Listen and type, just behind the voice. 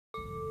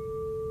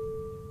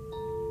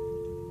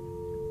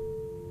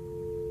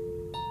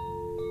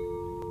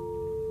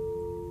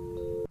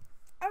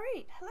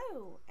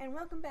Hello, and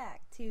welcome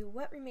back to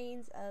What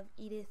Remains of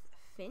Edith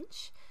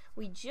Finch.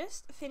 We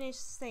just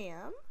finished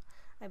Sam,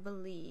 I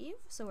believe,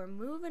 so we're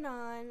moving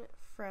on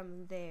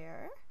from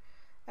there.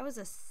 That was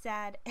a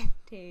sad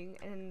ending,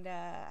 and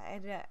I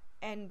had to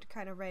end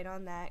kind of right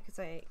on that because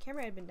my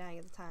camera had been dying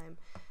at the time,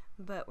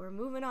 but we're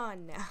moving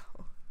on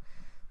now.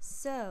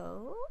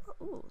 So,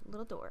 ooh,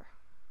 little door.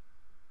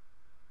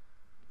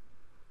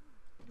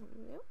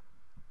 Nope.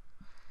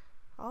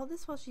 All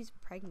this while she's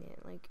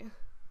pregnant, like...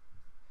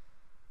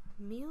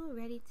 Meal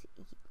ready to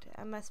eat.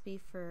 That must be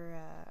for,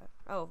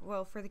 oh,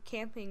 well, for the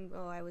camping,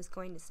 oh, I was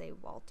going to say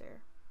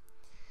Walter.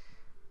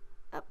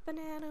 Up and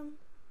at 'em.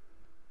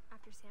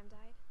 After Sam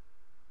died,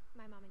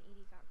 my mom and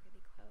Edie got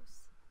really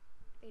close.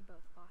 They'd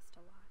both lost a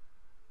lot.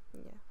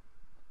 Yeah.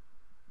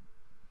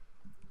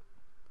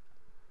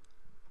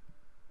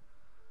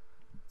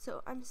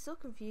 So, I'm still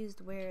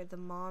confused where the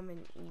mom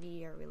and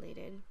Edie are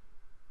related.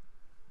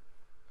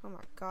 Oh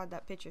my god,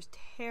 that picture's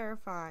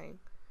terrifying.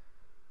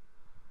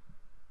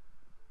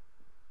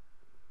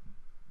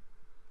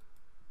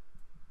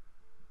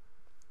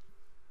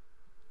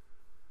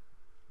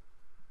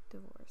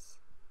 Divorce.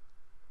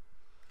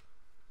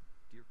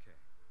 Dear Kay,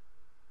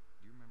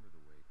 do you remember the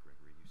way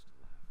Gregory used to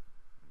laugh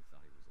when he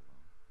thought he was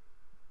alone?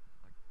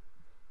 Like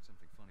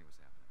something funny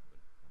was happening, but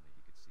only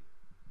he could see it.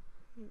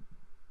 I think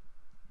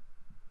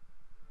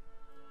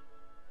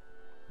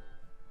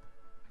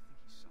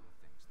he saw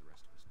things the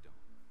rest of us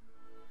don't.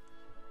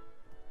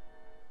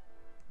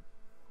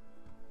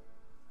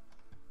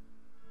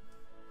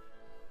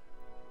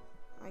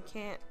 I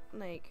can't,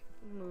 like,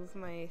 move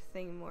my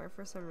thing more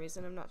for some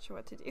reason. I'm not sure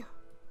what to do.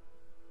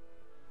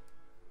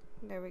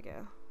 There we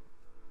go.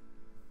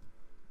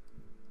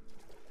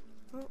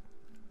 Oh.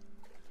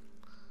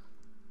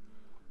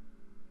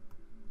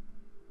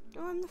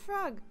 Oh, I'm the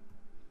frog.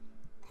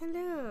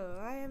 Hello,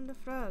 I am the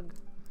frog.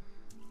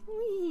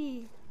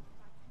 Whee!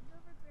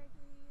 Over,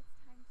 Gregory. It's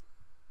time to...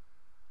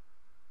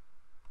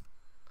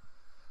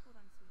 Hold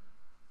on, sweetie.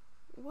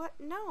 What?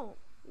 No.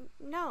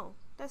 No,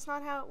 that's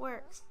not how it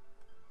works.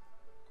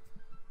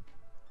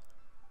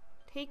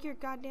 Take your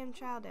goddamn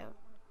child out.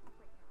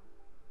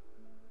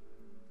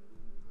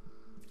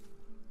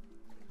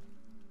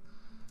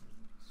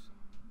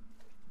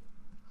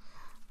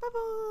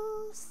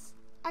 Bubbles!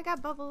 I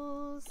got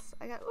bubbles.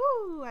 I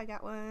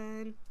got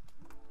one.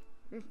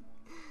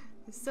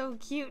 It's so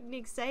cute and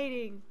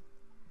exciting.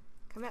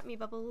 Come at me,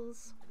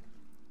 Bubbles.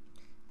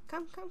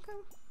 Come, come,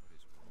 come.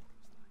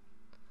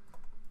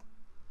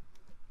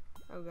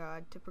 Oh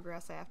god, to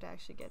progress I have to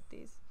actually get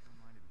these.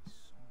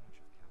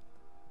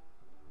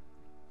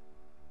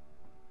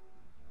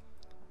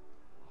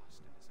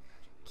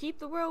 Keep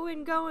the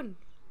whirlwind going.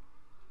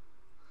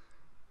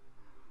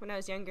 When I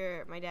was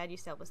younger, my dad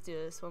used to help us do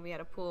this when we had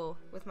a pool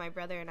with my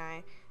brother and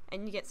I,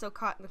 and you get so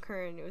caught in the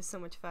current, it was so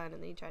much fun,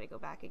 and then you try to go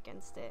back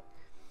against it.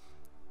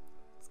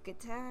 It's a good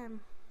time.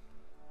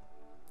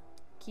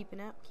 Keeping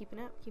up, keeping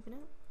up, keeping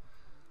up.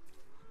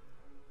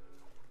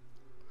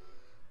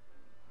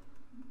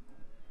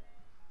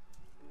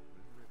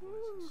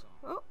 Ooh.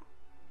 Oh.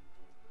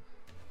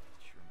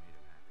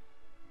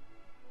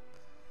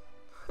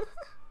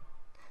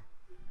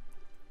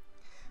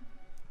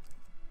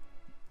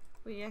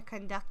 We are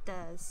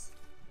conductors.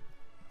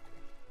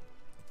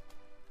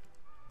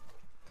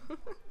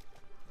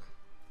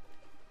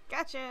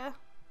 Gotcha.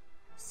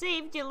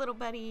 Saved you, little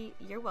buddy.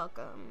 You're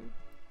welcome.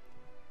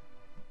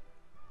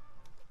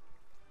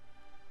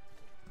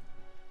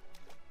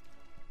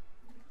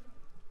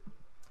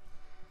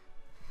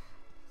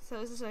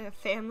 So is this like a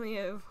family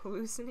of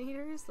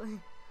hallucinators?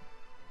 Like.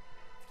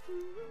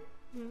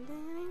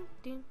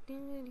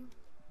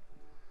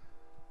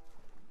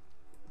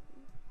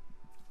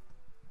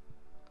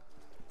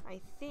 I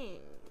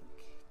think,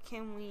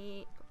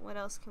 what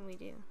else can we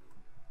do?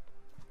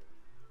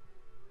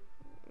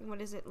 What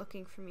is it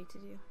looking for me to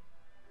do?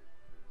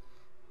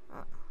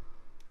 Oh.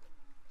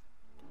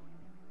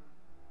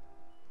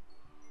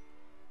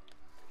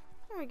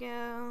 There we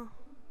go.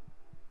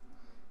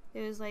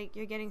 It was like,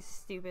 you're getting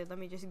stupid, let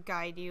me just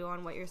guide you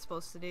on what you're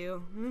supposed to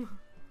do.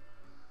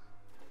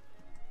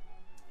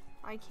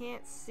 I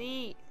can't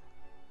see.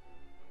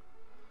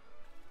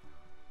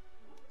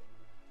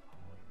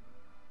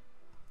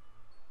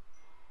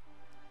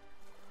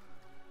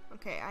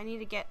 Okay, I need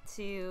to get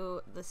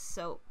to the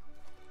soap.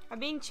 I'm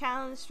being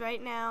challenged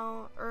right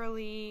now,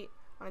 early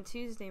on a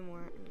Tuesday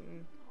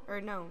morning.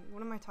 Or no,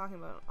 what am I talking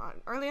about?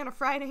 Early on a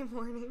Friday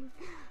morning.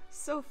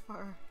 So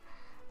far.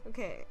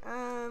 Okay,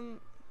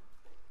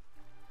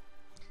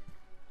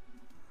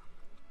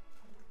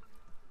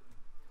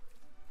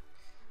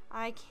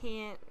 I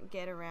can't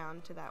get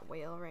around to that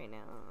whale right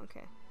now.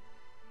 Okay.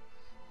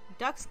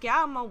 Ducks, get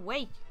out of my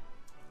way!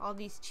 All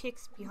these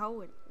chicks be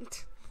hoeing.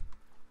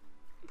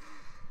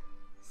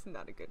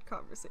 Not a good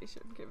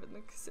conversation given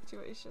the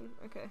situation.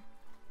 Okay.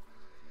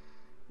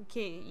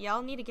 Okay,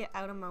 y'all need to get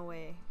out of my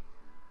way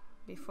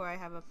before I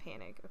have a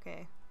panic,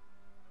 okay?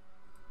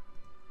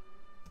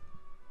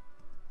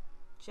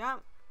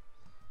 Jump.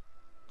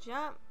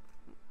 Jump.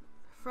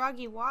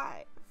 Froggy,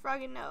 why?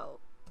 Froggy, no.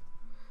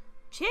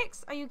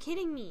 Chicks, are you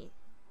kidding me?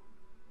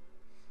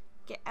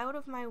 Get out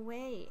of my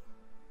way.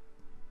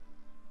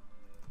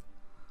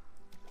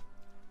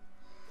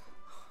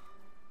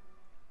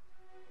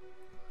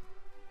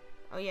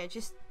 Oh yeah,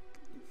 just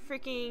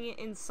freaking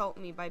insult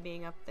me by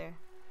being up there.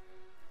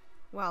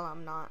 Well,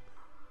 I'm not.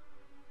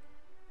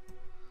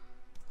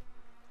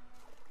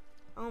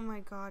 Oh my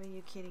god, are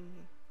you kidding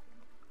me?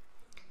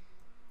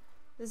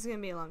 This is gonna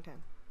be a long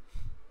time.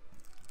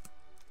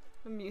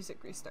 The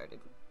music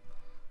restarted.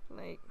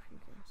 Like, okay.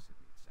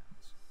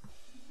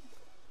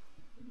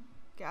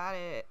 Got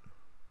it.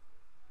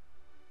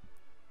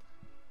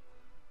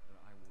 But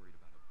I worried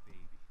about a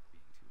baby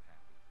being too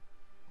happy.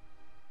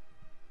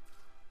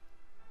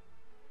 But I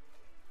could feel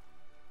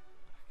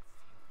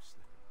her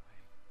slipping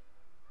away.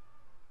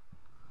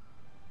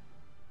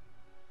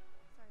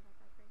 Sorry about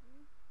that,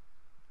 Gregory.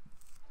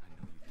 I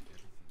know you did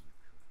everything you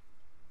could.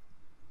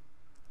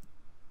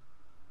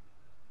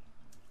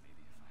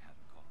 Maybe if I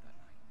hadn't called that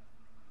night.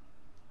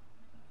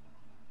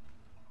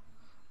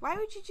 Why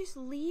would you just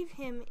leave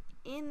him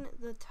in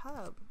the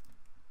tub?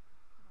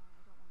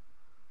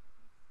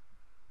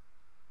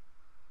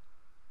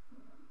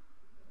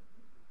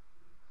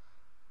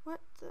 What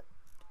the?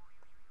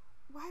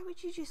 Why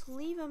would you just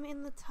leave him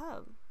in the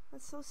tub?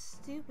 That's so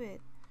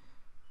stupid.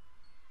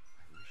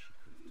 I wish she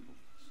could have told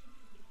us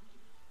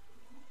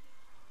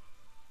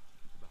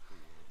about the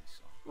world we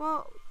saw.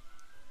 Well,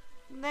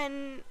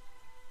 then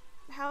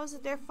how is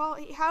it their fault?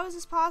 How is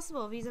this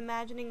possible if he's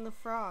imagining the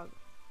frog?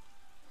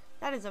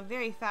 That is a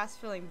very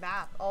fast-filling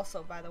bath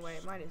also, by the way.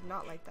 Mine is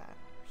not like that.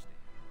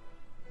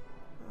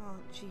 Oh,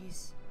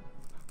 jeez.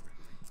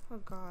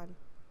 Oh, God.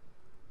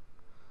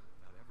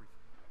 About everything.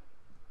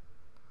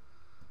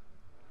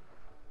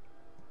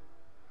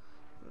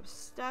 I'm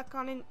stuck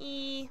on an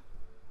E.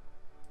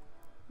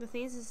 The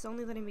thing is, it's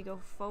only letting me go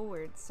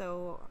forward,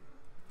 so...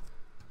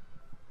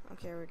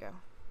 Okay, here we go.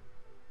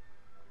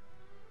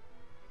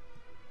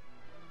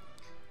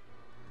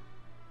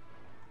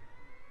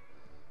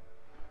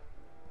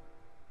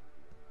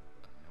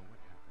 Know what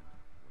happened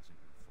wasn't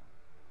your fault.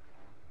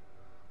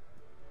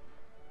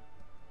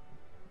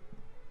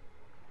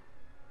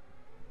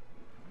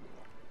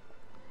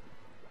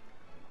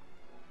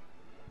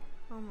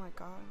 Oh my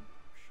god.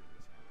 I'm sure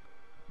this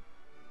happened.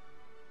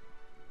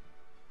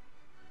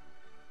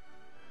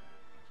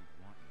 Like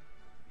you'd want you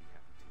to be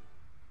happy too.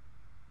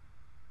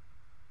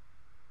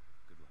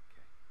 Good luck,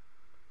 Kay.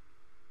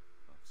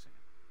 Love, Sam.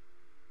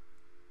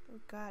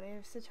 Oh god, I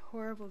have such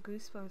horrible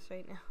goosebumps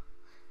right now.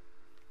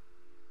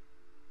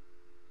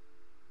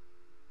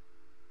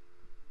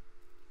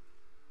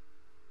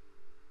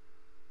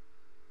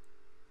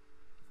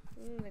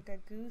 Like a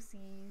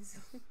goosies.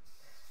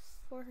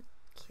 Poor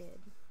kid.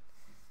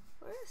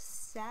 What a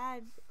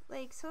sad,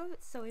 like, some of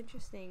it's so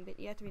interesting, but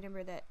you have to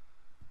remember that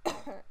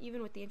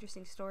even with the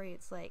interesting story,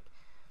 it's like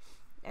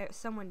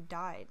someone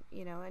died,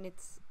 you know, and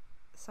it's,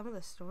 some of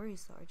the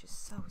stories though are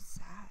just so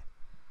sad.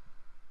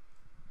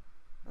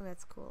 Oh,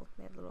 that's cool.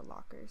 They had little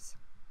lockers.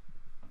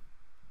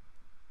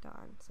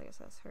 Dawn, so I guess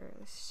that's her.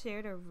 They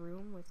shared a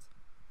room with...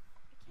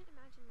 I can't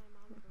imagine my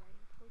mom ever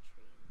writing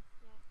poetry, and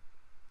yet.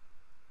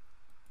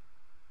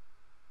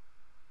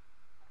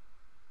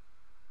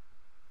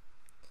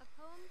 A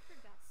poem for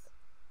Gus,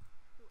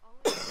 who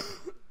always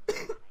loved me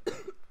what I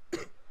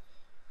did.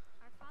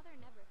 Our father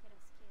never hit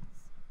us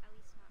kids, at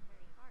least not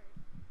very hard,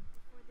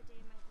 before the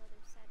day my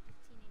brother said with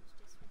teenage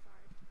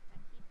disregard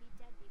that he'd be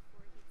dead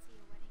before he'd see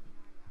a wedding in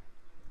our yard.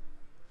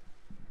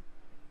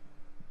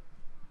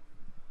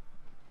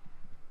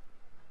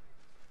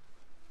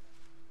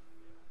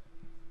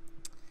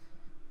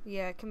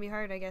 Yeah, it can be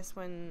hard, I guess,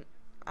 when...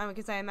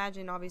 because I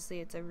imagine, obviously,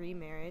 it's a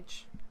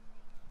remarriage.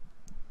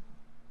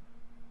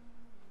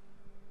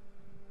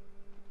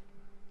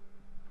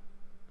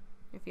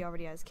 If he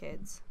already has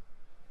kids.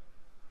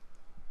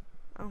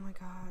 Oh my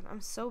god,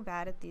 I'm so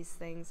bad at these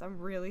things. I'm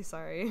really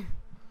sorry.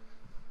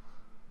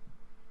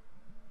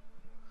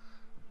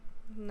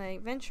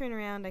 Like, venturing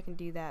around, I can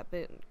do that,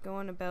 but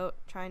going about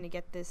trying to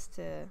get this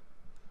to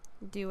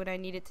do what I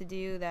need it to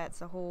do,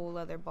 that's a whole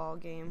other ball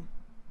game.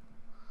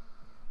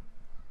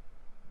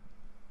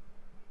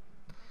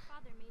 My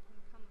father made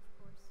him come, of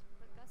course,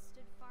 but Gus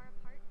stood far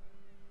apart,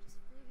 just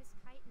flew his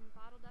kite and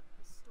bottled up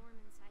the storm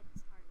inside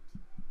his heart.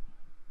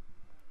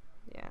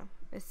 Yeah,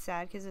 it's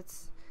sad because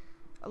it's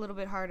a little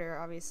bit harder,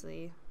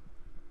 obviously.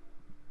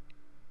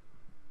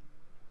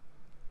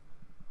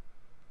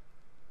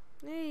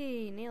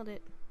 Hey, nailed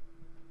it.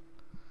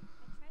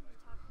 I tried to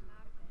talk him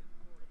out of it,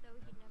 but though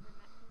he'd never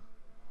met her,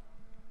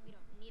 we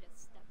don't need a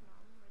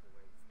stepmom, were the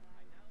words that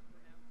I now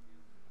pronounce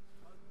you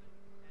husband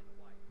and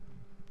wife.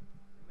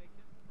 Make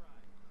him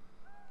cry.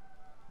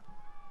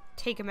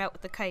 Take him out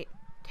with the kite.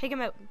 Take him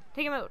out.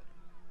 Take him out.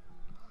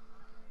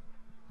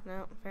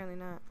 No, apparently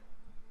not.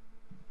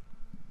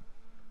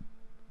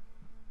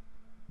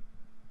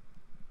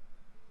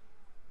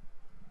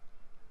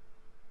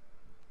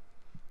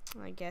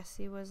 I guess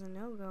he was a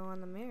no-go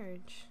on the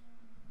marriage.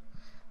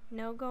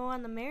 No-go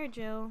on the marriage,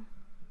 oh.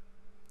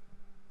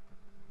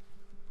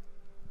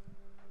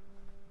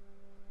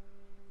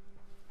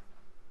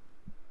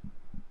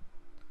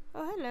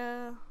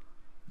 Hello.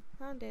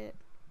 Found it.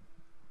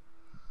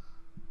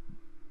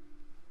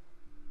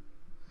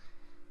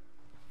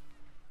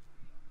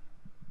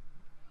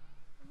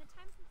 When the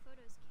time for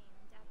photos came,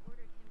 Dad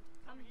ordered him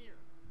to come here.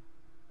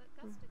 But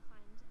Gus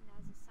declined, and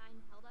as a sign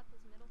held up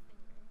his middle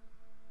finger.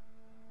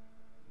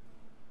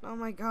 Oh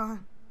my god.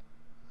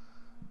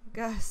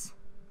 Gus.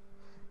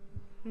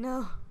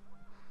 No.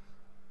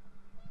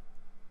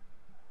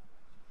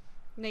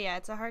 No, yeah,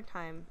 it's a hard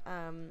time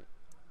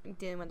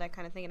dealing with that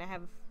kind of thing, and I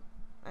have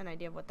an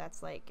idea of what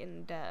that's like.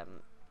 And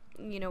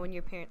you know, when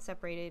your parents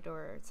separated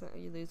or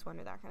you lose one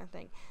or that kind of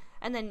thing,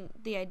 and then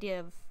the idea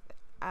of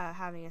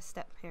having a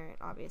step parent,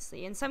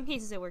 obviously in some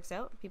cases it works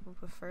out, people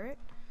prefer it,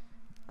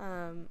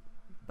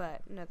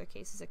 but in other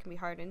cases it can be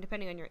hard, and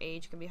depending on your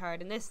age it can be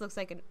hard. And this looks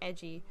like an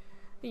edgy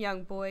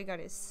young boy, got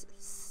his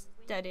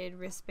studded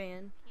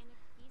wristband.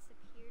 Panicked geese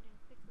appeared and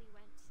quickly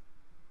went.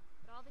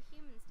 But all the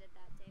humans did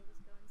that day was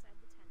go inside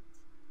the tent.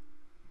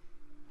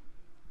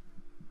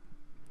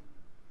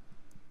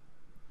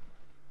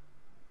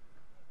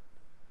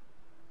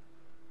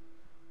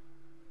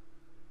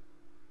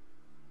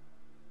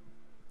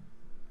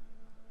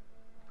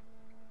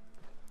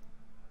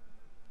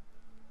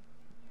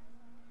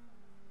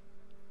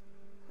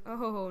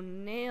 Oh,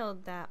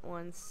 nailed that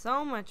one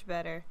so much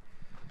better.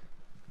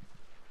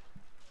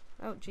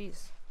 Oh,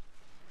 jeez.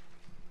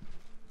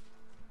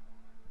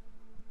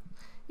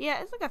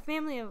 Yeah, it's like a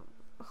family of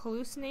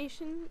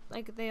hallucination.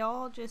 Like, they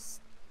all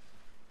just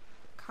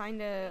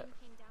kind of... Rain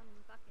came down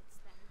in buckets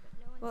then, but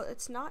no one Well, said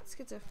it's not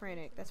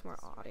schizophrenic. That's more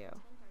destroyed the audio.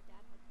 tent our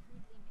dad had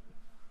crudely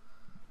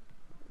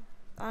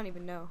made. I don't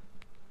even know.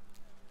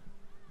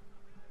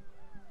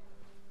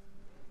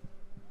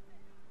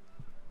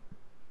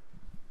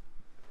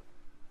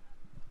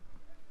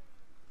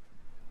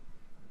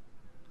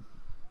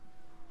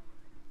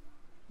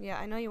 Yeah,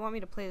 I know you want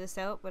me to play this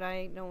out, but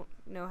I don't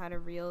know how to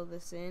reel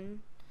this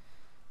in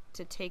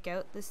to take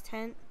out this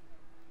tent.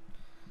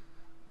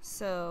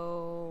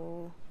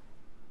 So...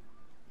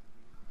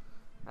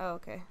 Oh,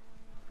 okay.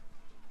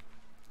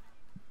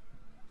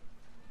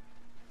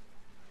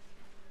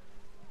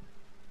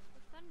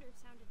 The thunder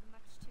sounded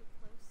much too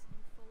close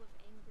and full of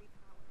angry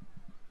power.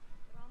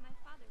 But all my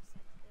father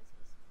said to this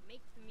was,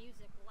 "Make the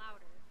music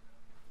louder."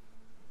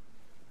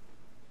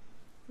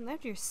 You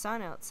left your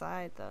son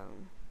outside,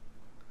 though.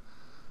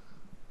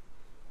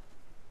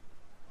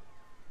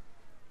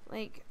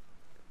 Like,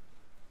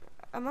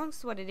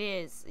 amongst what it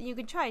is, you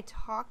could try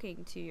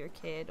talking to your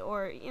kid,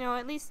 or, you know,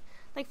 at least,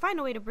 like, find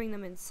a way to bring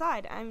them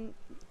inside.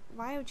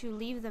 Why would you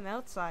leave them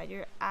outside?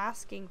 You're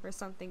asking for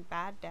something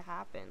bad to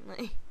happen,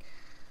 like.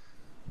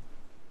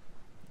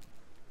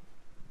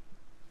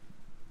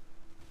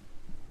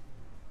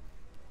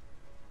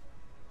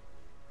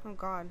 Oh,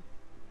 God.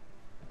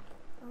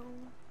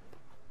 Oh.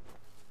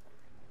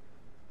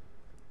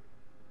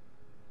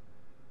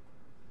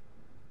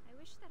 I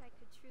wish that I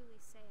could truly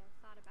say I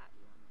thought about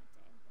you on that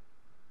day.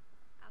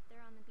 Out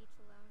there on the beach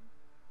alone,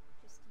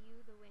 just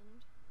you, the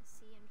wind, the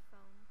sea, and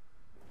foam.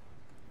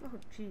 Oh,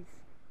 jeez.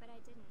 But I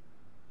didn't.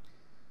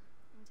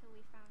 Until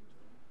we found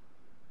you.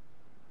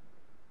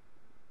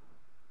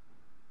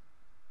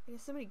 I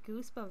get so many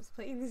goosebumps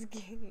playing this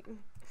game.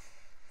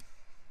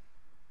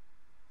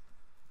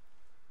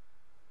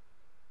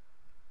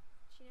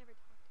 She never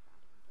talked about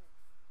him, but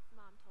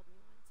Mom told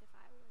me once if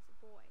I was a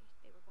boy,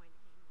 they were going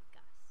to name me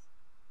Gus.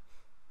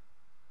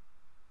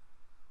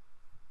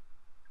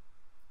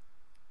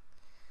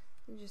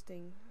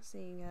 Interesting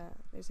seeing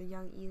there's a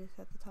young Edith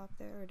at the top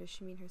there, or does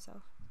she mean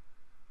herself?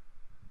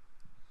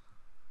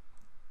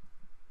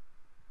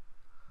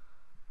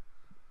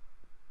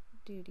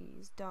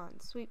 Duties: Dawn,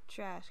 sweep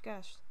trash,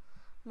 gosh,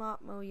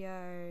 mop, mow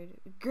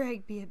yard,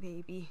 Greg, be a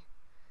baby,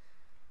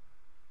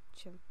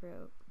 jump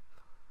rope.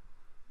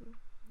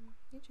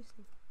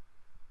 Interesting.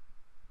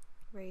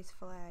 Raise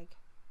flag,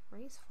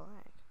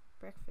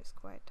 breakfast,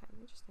 quiet time.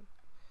 Interesting.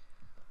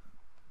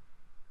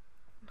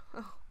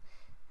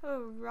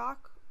 Oh,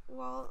 rock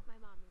wall, My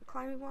mom moved out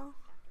climbing wall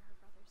after her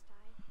brothers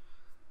died.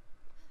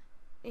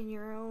 in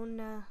your own.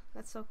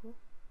 That's so cool.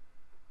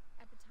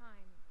 At the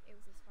time, it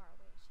was as far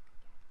away as she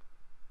could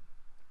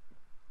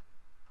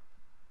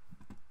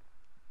get.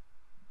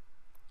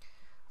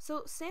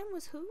 So Sam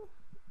was who?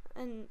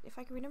 And if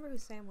I can remember who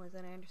Sam was,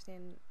 then I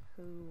understand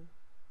who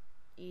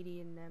Edie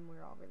and them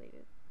were all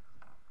related.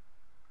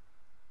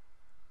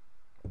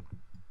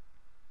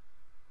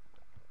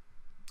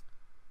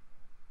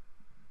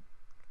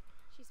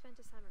 She spent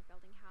a summer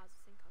building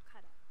houses in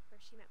Calcutta,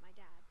 where she met my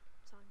dad,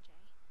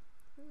 Sanjay.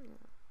 Hmm.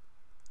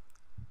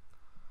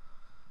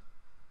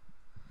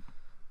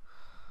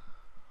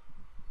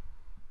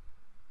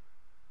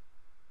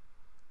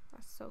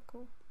 That's so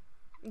cool.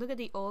 Look at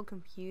the old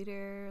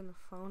computer and the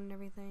phone and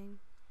everything.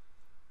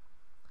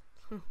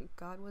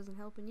 God wasn't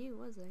helping you,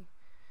 was he?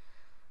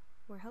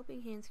 We're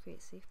helping hands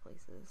create safe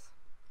places.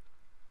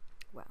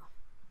 Wow.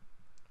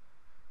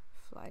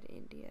 Fly to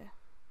India.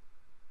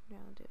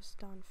 Now there's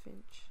Don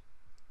Finch.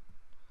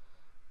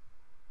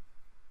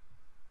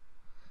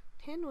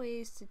 10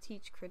 ways to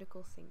teach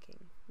critical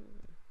thinking.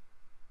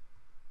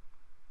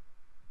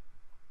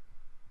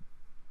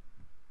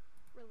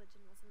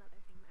 Religion was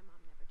another thing my mom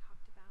never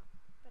talked about,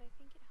 but I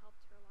think it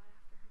helped her a lot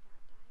after her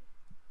dad died.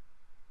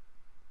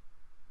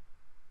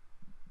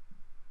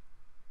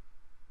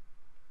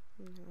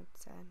 No,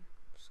 it's sad.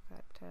 She's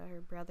got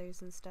her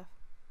brothers and stuff.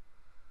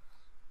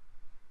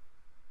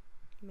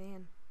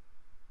 Man.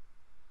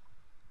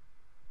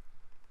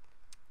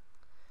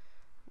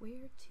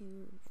 Where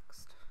to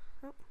next?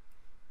 Oh.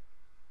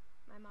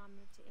 My mom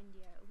moved to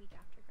India a week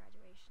after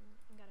graduation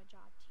and got a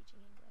job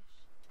teaching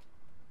English.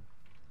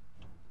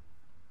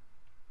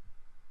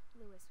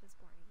 Lewis was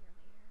born a year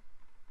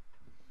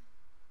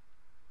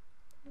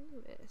later.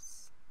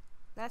 Lewis.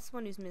 That's the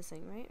one who's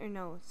missing, right? Or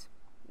no, it's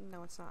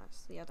not.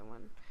 It's the other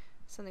one.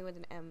 Something with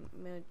an M.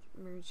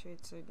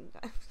 Richards or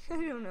I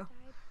don't know.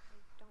 Died.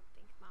 I don't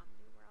think Mom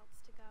knew where else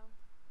to go.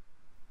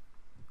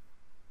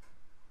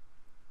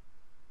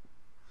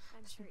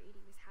 I'm sure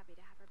Edie was happy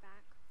to have her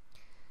back.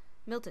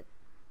 Milton.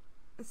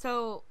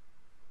 So,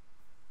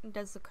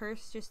 does the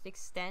curse just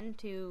extend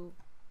to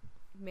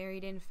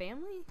married in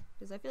family?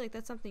 Because I feel like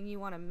that's something you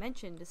want to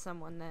mention to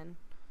someone then.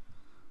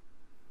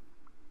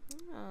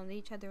 Oh, they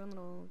each had their own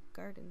little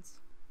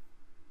gardens.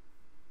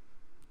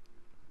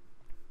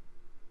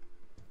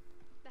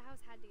 The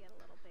house had to get a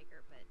little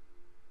bigger, but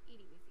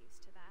Edie was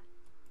used to that.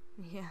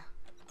 Yeah.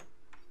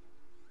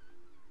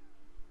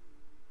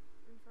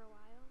 And for a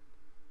while,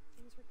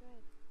 things were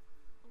good.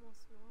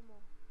 Almost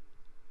normal.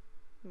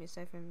 I mean,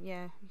 aside from,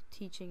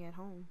 teaching at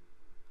home.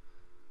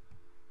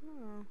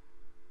 Oh.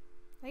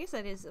 I guess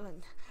that is,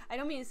 I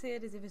don't mean to say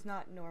it as if it's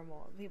not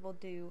normal. People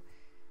do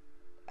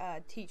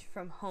teach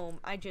from home.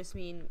 I just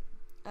mean,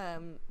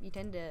 you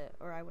tend to,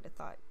 or I would have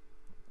thought,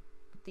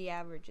 the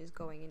average is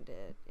going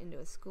into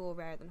a school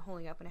rather than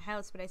holding up in a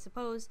house. But I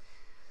suppose,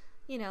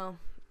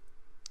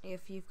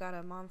 if you've got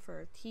a mom for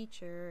a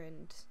teacher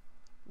and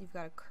you've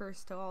got a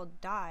curse to all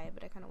die,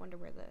 but I kind of wonder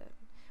where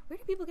do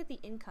people get the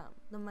income,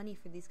 the money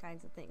for these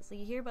kinds of things? Like,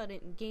 you hear about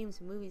it in games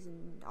and movies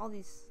and all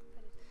these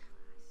But it didn't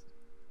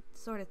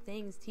last. sort of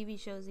things, TV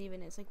shows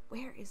even. It's like,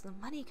 where is the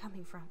money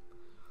coming from?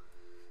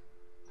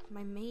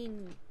 My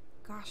main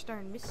gosh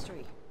darn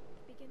mystery.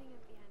 The beginning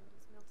of the end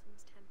was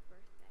Milton's 10th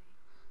birthday,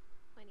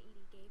 when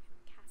Edie gave him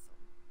a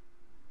castle.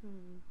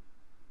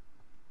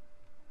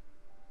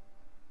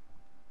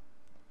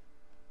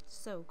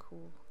 So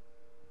cool.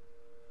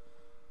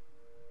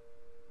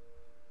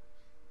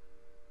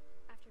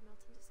 After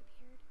Milton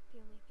disappeared, the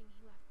only thing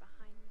he left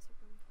behind was a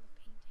room full of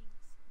paintings.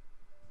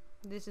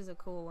 This is a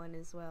cool one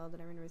as well that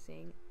I remember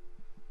seeing.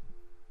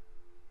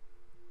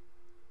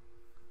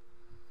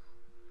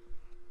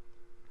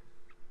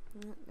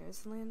 There's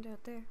the land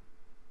out there.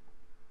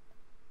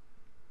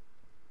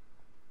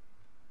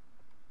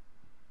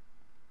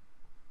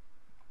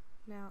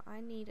 Now I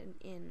need an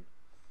inn.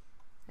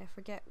 I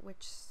forget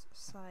which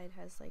side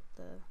has like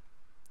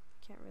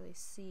can't really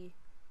see.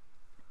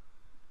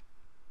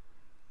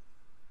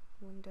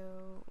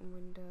 Window.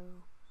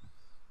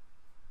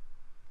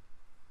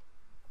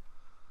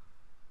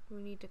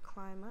 We need to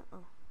climb up.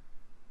 Oh.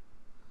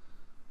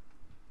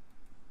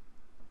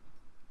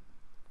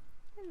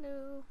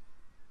 Hello.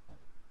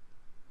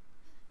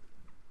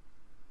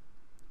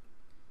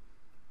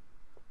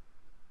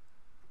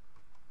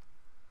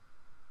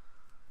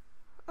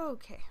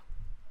 Okay.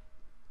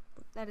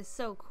 That is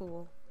so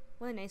cool.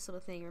 What a nice little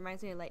thing.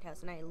 Reminds me of a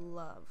lighthouse, and I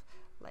love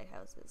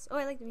lighthouses. Oh,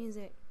 I like the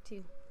music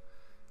too.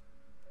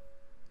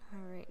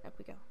 Alright, up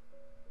we go.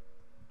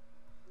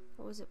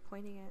 What was it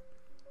pointing at?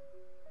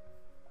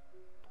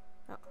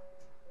 Oh.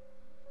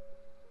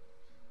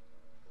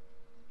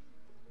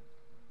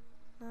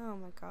 Oh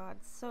my god,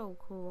 so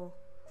cool.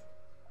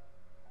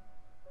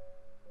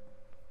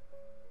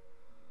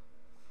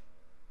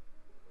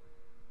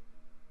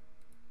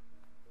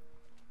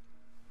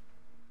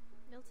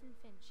 Milton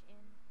Finch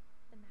in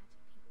The Magic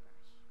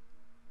Paintbrush.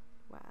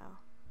 Wow,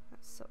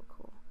 that's so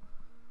cool.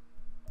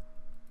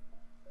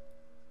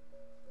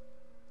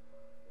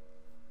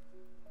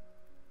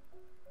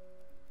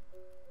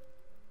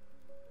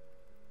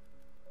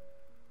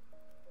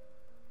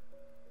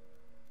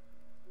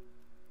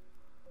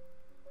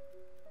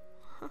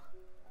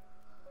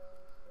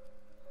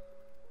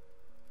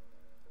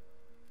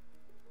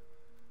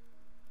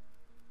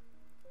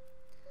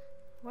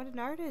 What an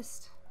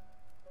artist.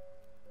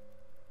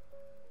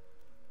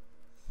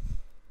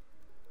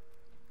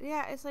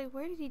 Yeah, it's like,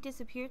 where did he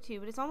disappear to?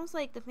 But it's almost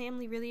like the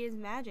family really is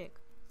magic.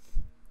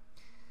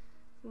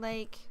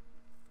 Like,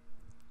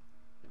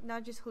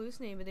 not just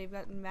hallucinating, but they've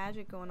got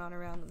magic going on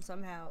around them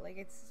somehow. Like,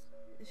 it's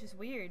just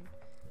weird.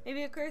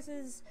 Maybe a curse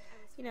is,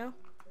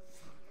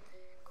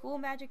 cool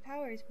magic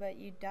powers, but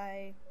you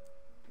die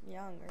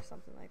young or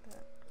something like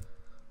that.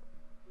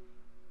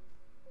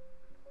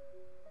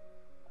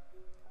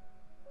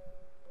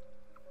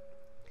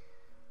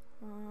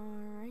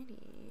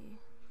 Alrighty.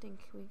 Think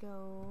we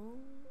go...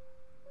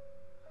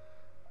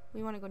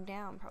 We want to go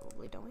down,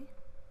 probably, don't we?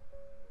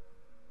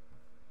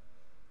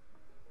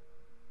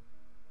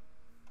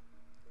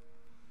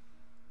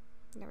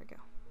 There we go.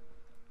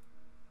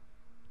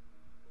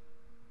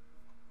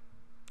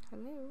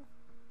 Hello?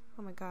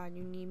 Oh my god,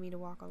 you need me to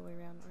walk all the way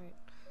around. Alright.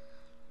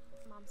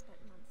 Mom spent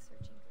months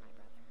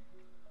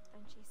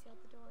she sealed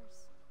the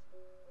doors.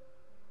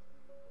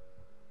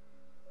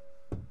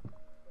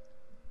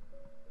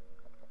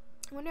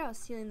 I wonder how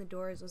sealing the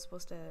doors was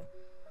supposed to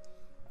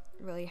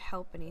really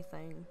help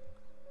anything.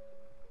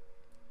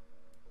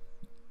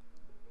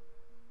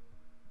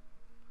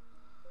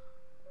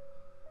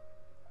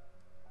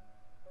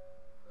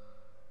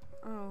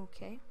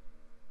 Okay.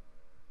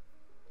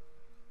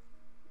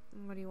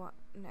 What do you want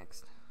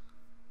next?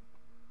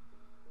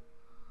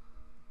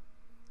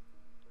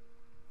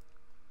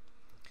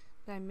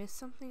 Did I miss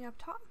something up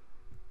top?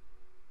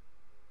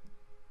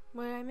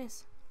 What did I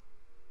miss?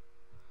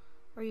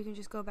 Or you can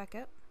just go back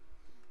up?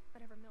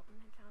 Whatever Milton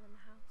had found in the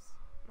house,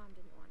 Mom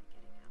didn't want it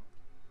getting out.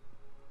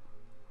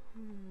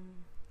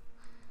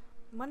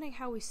 I'm wondering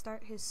how we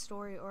start his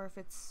story, or if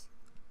it's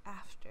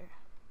after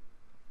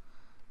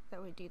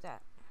that we do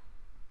that.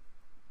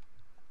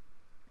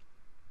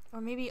 Or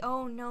maybe,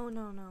 oh no.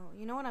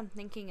 You know what I'm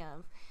thinking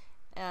of?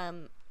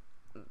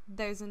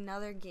 There's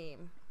another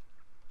game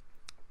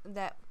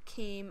that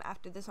came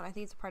after this one. I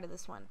think it's a part of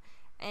this one.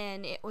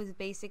 And it was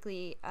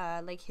basically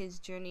like his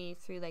journey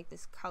through like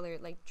this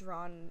colored, like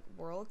drawn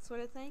world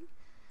sort of thing.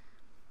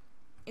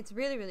 It's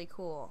really, really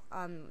cool.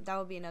 That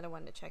would be another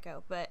one to check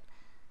out. But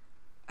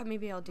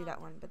maybe I'll do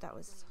that one. But that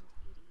was...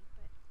 Blamed Edie,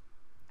 but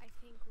I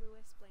think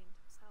Lewis blamed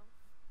himself.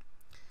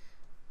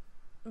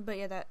 But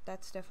yeah,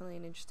 that's definitely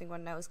an interesting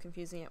one. I was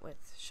confusing it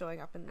with showing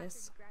up in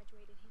this. After he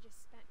graduated, he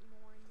just spent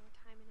more and more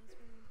time in his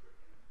room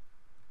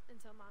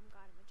until Mom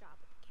got him a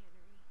job at the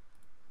cannery.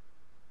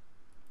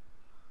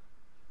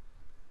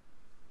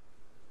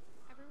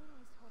 Everyone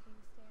always told me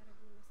to stay out of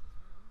Lewis's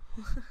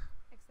room,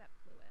 except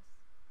Lewis.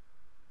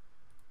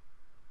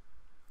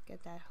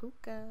 Get that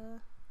hookah.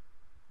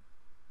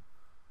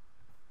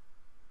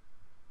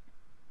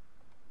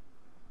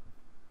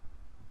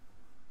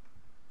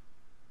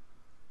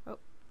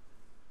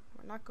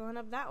 We're not going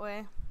up that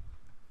way.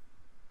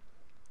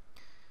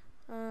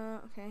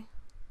 Okay.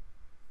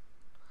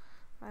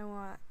 I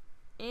want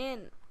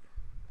in.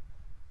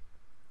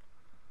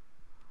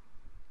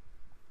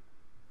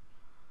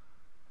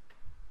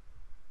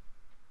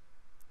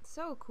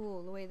 So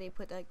cool the way they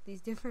put like these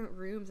different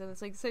rooms, and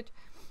it's like such,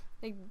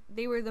 like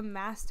they were the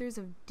masters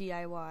of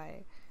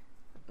DIY.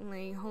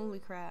 Like holy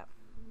crap.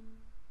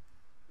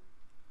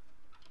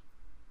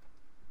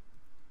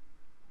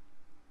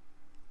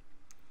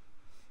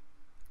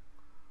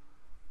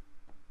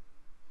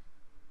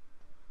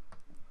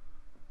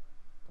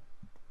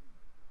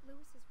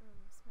 Lewis's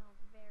room smelled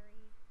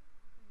very,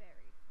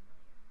 very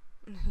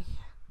familiar.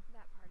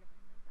 That part of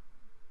him lived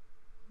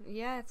on.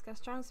 Yeah, it's got a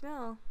strong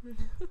smell.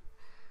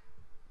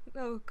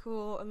 Oh,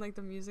 cool. And like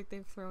the music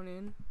they've thrown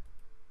in.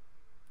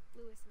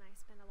 Lewis and I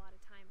spent a lot of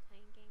time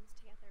playing games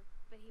together,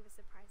 but he was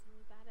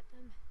surprisingly bad at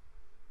them.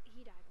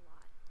 He died a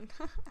lot.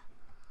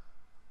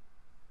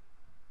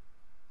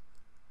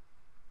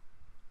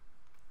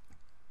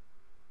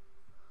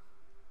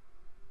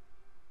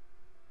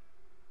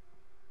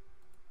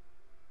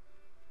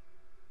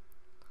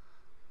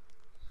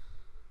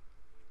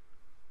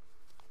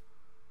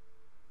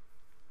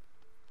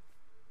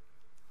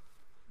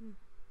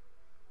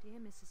 Dear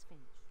Mrs.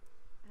 Finch,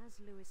 as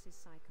Lewis's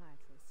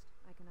psychiatrist,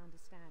 I can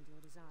understand your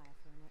desire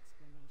for an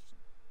explanation.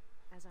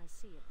 As I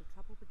see it, the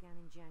trouble began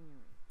in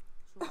January,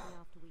 shortly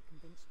after we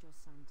convinced your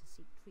son to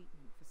seek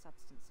treatment for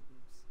substance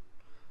abuse.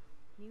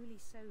 Newly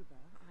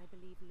sober, I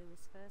believe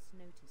Lewis first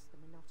noticed the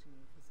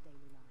monotony of his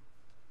daily life.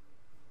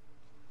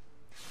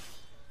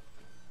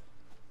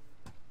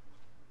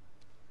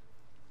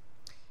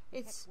 He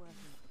kept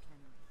working at the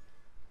cannery,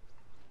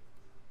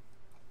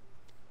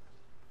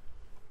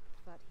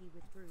 but he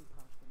withdrew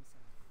part of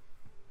himself.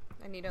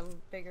 I need a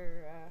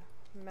bigger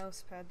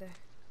mouse pad there.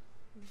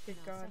 Good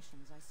In our God.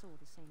 sessions, I saw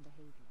the same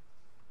behavior.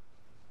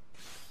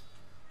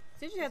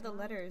 Did you have the His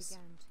mind letters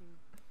began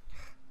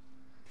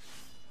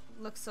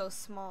to look so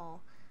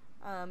small,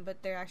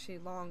 but they're actually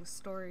long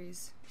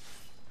stories.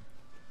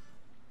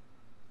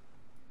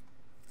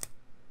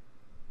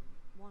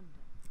 wander.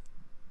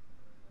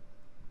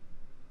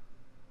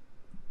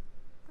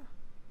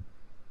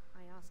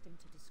 I asked him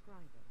to describe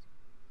it.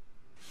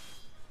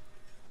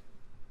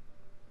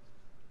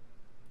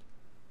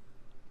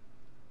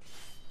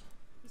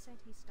 He said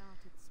he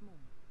started small.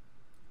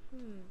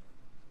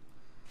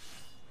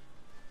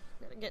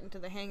 Gotta get into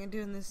the hang of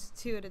doing this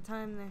two at a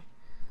time there.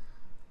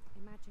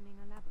 Imagining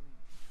a labyrinth.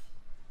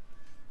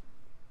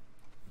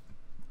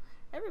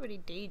 Everybody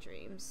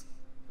daydreams.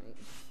 Like,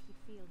 He'd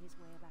feel his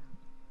way about.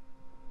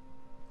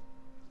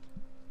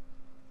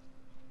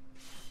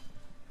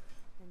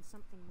 Then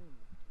something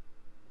moved.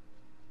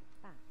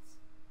 Bats.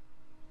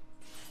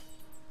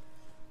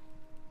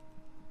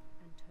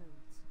 And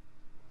toads.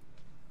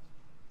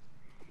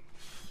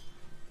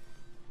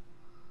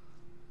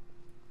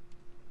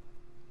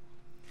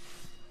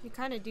 you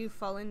kind of do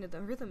fall into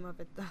the rhythm of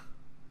it, though.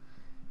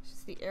 It's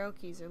just the arrow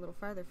keys are a little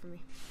farther for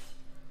me.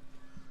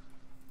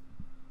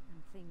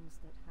 And things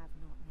that have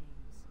not names.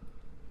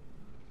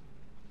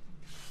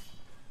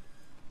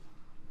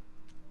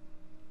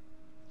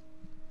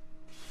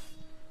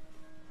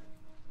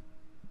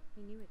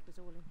 He knew it was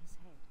all in his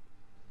head.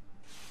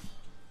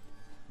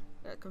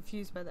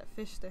 confused by that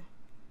fish there.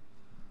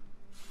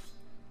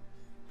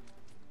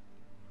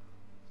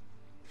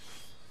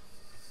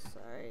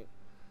 Sorry.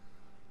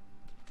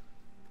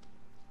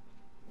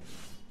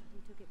 He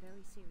took it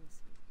very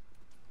seriously.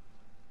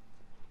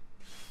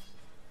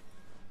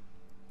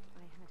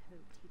 I had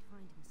hoped he'd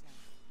find himself.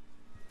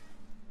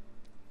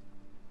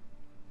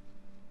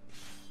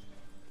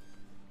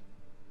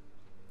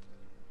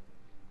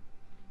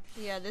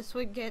 Yeah, this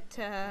would get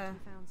He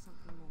found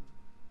something more.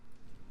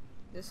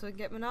 this would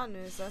get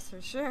monotonous, that's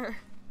for sure.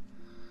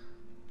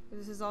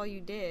 This is all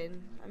you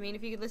did. I mean,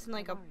 if you could listen to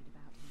like I a worried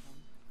about him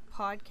then.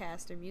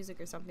 podcast or music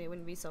or something, it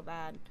wouldn't be so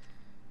bad.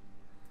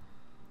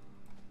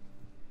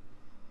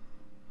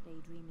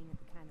 Daydreaming at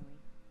the cannery.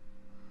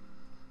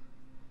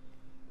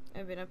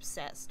 I've been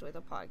obsessed with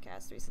a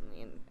podcast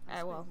recently, and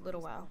I well, spoke with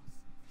little his while. boss.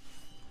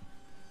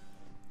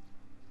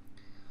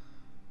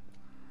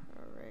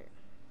 All right.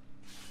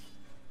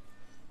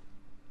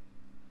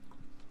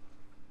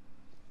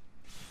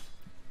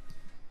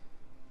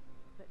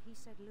 But he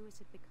said Lewis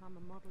had become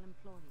a model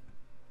employee.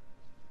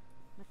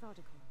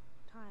 Methodical,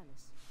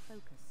 tireless,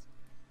 focused.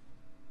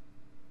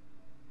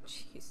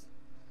 Jeez.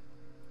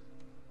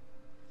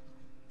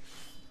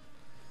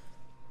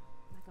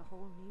 Like a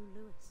whole new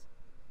Lewis.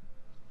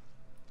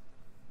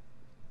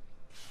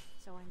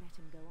 So I let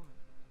him go on.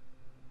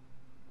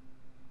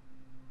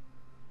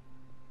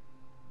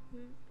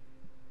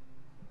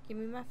 Give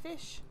me my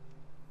fish.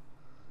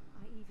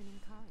 I even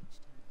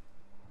encouraged him.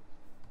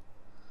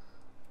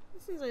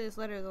 It seems like this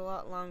letter is a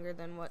lot longer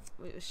than what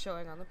it was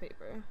showing on the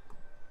paper.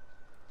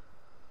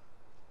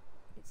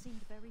 It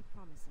seemed very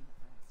promising at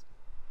first.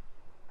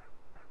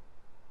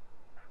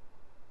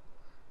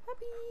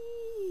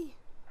 Puppy!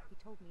 He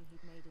told me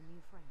he'd made a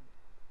new friend.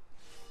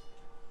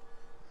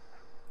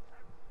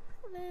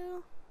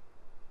 Hello.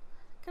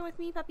 Come with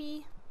me,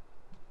 puppy.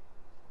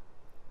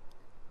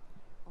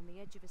 On the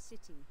edge of a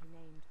city he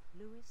named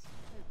Lewis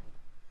Token.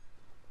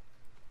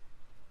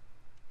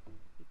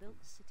 He built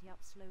the city up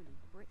slowly,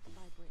 brick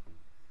by brick.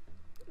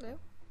 Hello.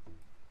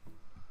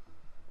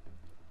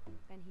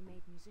 Then he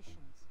made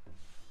musicians.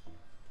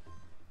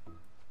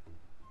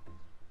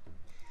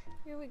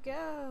 Here we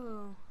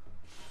go.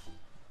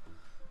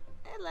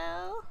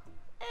 Hello.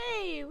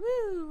 Hey,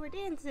 woo, we're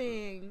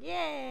dancing.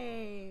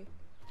 Yay.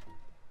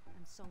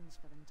 And songs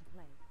for them to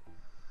play.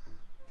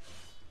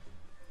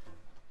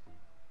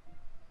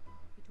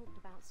 He talked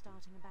about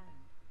starting a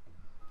band.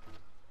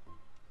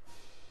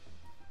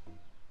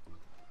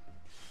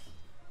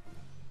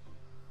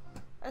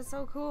 That's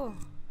so cool.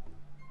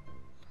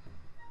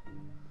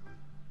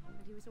 And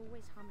he was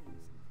always humming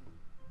something.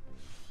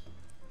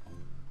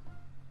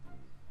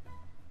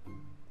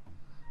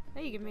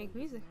 Now you can make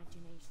music.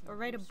 Imagination Or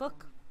write a grew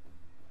book. stronger.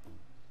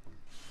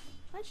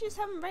 Why don't you just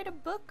have him write a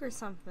book or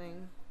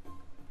something?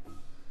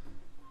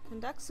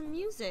 Conduct some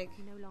music.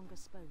 He no longer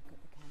spoke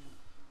at the cannon.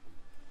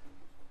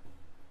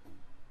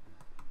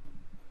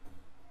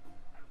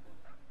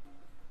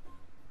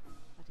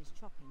 But his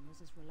chopping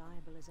was as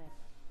reliable as ever.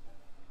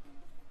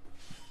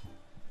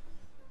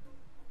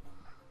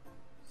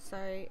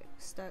 Sorry,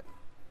 stuck.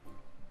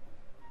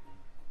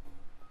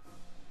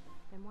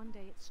 Then one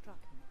day it struck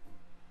him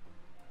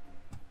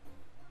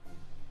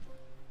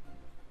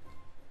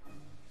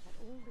that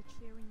all the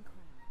cheering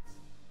crowds,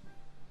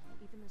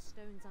 even the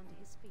stones under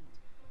his feet,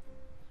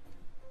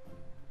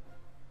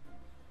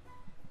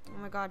 Oh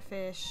my god,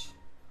 fish.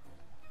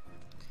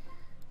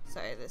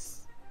 Sorry,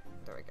 this.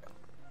 There we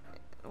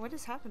go. What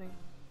is happening?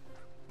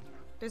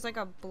 There's like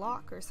a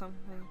block or something.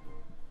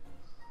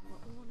 were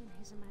all in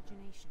his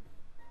imagination.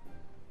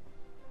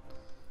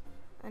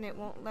 And it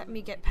won't let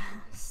me get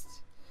past.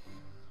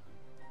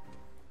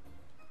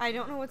 I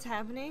don't know what's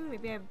happening.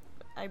 Maybe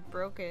I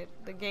broke it,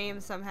 the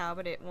game somehow,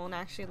 but it won't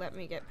actually let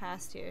me get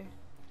past here.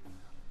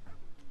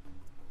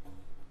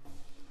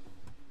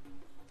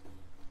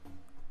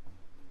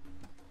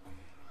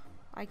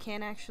 I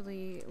can't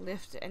actually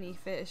lift any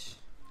fish.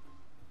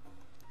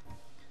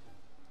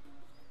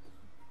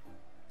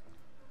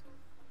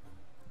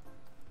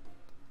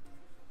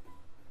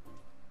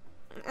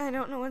 I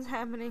don't know what's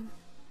happening.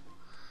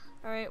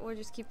 Alright, we'll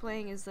just keep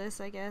playing as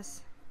this, I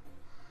guess.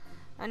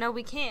 I know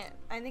we can't.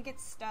 I think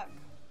it's stuck.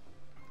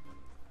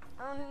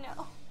 Oh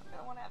no. I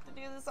don't want to have to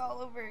do this all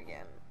over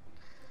again.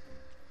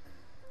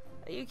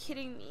 Are you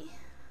kidding me?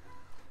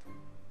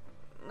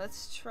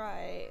 Let's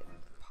try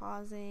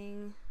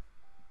pausing.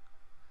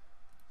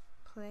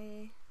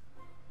 Play.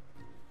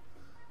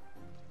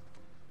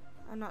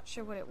 I'm not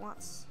sure what it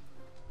wants.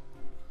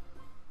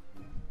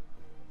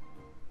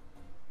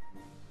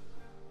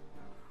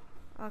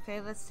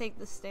 Okay, let's take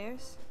the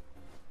stairs.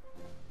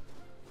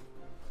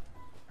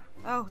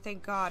 Oh,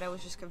 thank God, I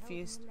was just Held an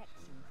confused.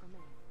 election for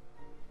mayor.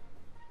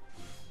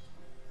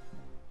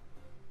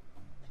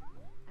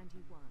 And he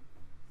won.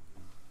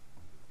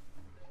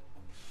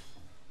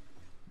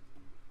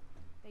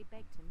 They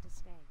begged him to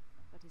stay,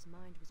 but his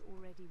mind was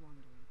already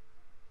wandering.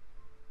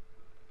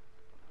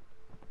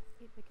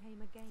 It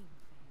became a game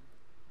for him.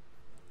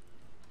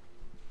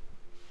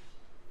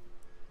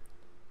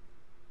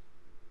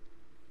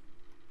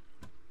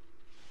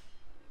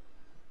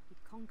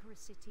 conquer a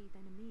city,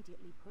 then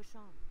immediately push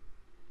on.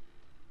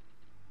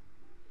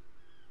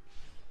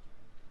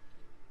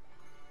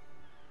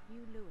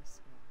 New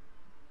Louisville.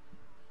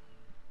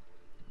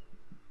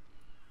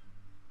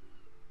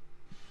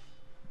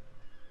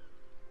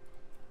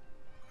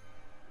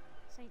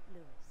 St.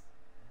 Louis.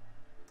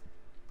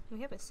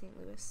 We have a St.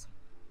 Louis.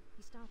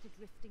 He started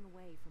drifting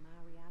away from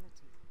our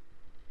reality.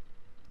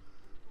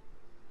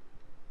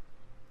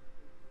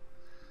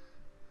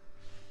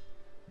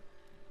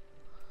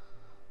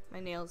 My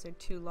nails are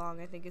too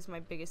long, I think, is my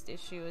biggest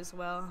issue as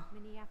well.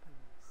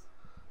 Minneapolis.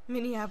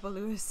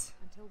 Minneapolis.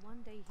 Until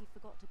one day he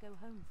forgot to go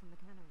home from the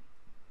cannery.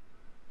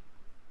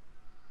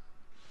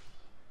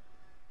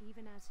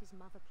 Even as his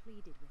mother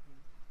pleaded with him,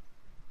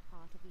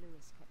 part of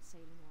Louis kept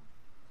sailing on.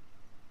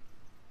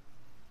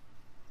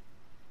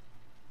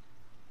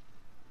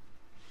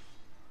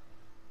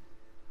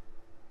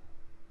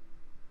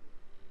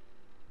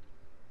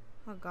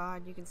 Oh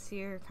god, you can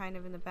see her kind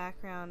of in the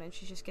background and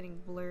she's just getting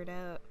blurred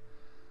out.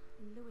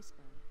 In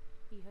Louisville,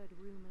 he heard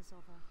rumors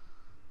of a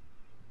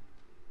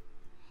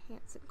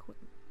Handsome queen.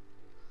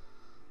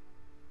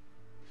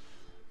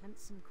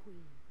 handsome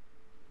queen.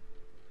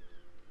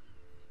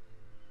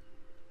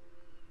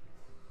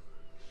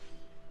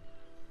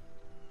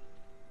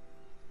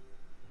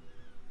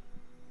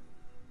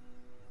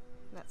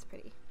 That's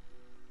pretty.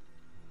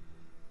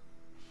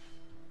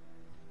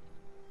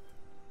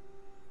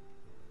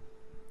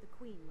 The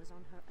queen was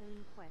on her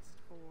own quest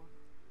for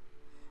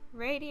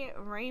Radiant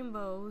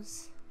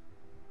rainbows.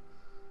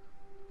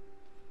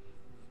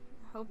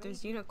 Hope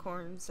there's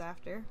unicorns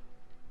after.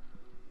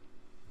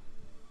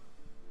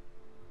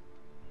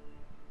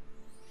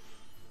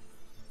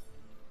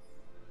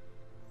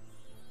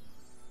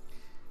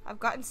 I've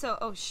gotten so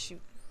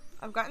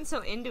I've gotten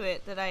so into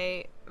it that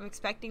I'm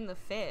expecting the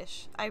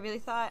fish. I really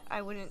thought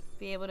I wouldn't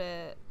be able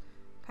to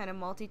kind of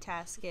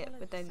multitask it,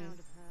 but then sound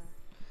of her.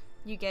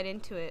 you get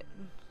into it.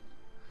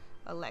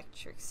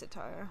 Electric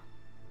sitar.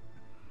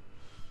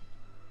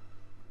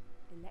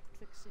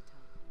 Electric sitar.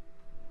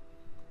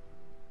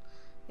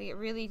 Like, it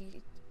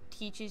really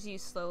teaches you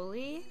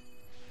slowly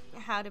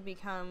how to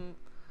become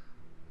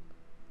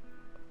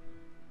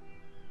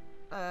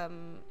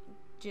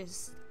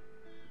just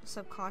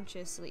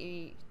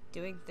subconsciously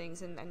doing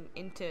things and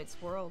into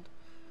its world.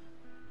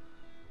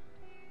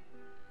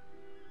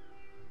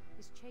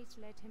 His chase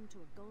led him to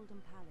a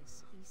golden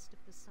palace east of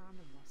the sun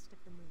and west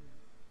of the moon.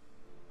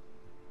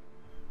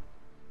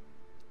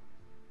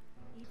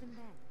 Even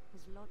then,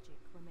 his logic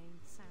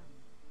remained sound.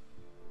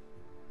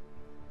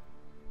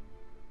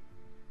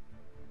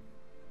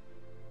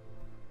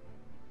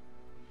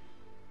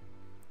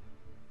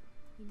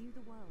 He knew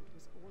the world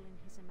was all in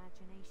his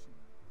imagination.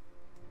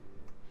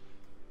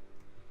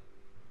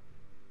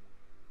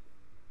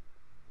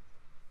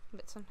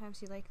 But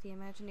sometimes you like the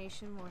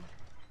imagination more.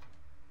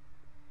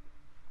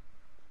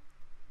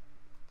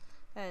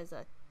 That is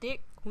a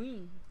thick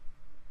queen.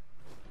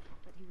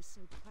 But he was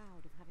so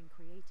proud of having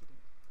created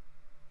it.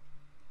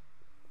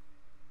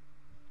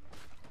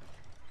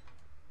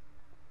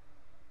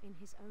 In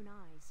his own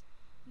eyes,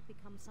 he'd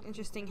become something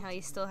Interesting how he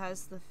greater still than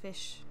has the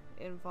fish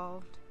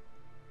involved.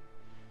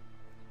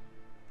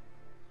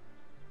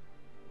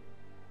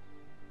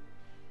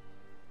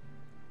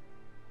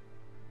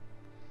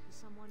 For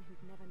someone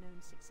who'd never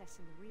known success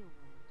in the real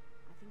world,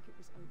 I think it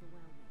was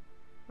overwhelming.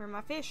 Where are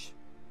my fish?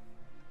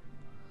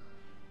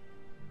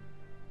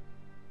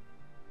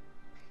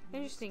 And it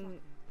Interesting. struck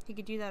him. He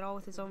could do that all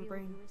with his The own real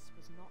brain. Louis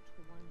was not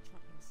the one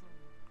chopping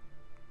sand,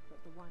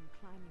 but the one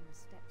climbing the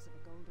steps of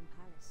a golden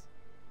palace.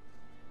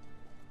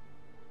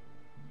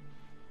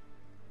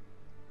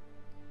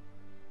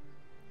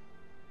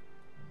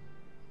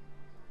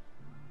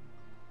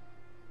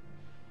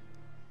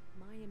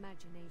 My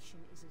imagination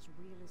is as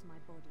real as my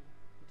body,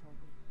 he told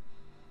me.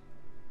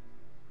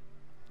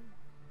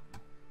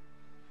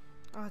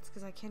 Oh, it's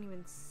because I can't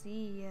even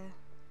see. It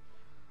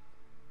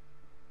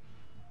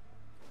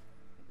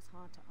was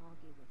hard to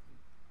argue with him.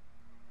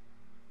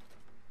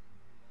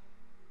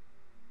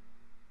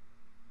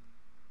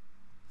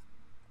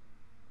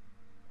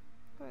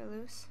 Hi,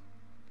 Luce.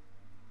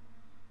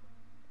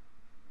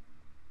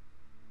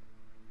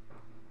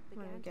 I'm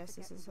gonna Began to guess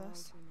this forget is the world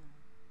us. we know.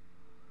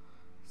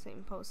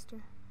 Same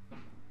poster.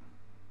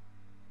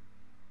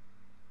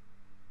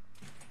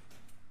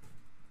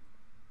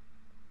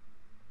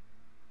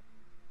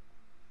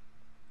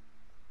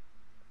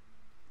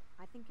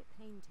 I think it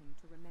pained him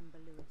to remember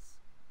Louis,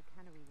 the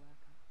cannery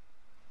worker.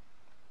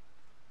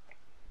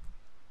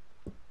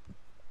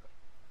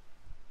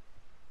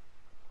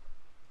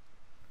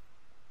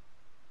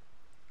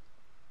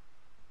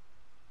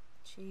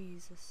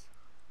 Jesus.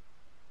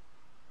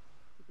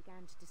 He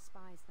began to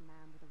despise the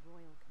man with a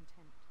royal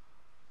contempt.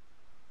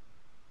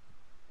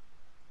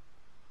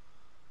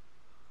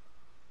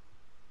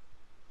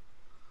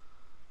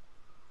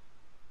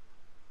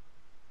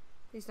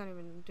 He's not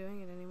even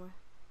doing it anymore.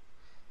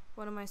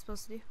 What am I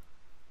supposed to do?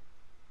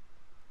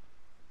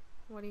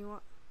 What do you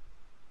want?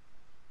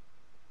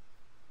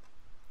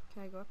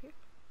 Can I go up here?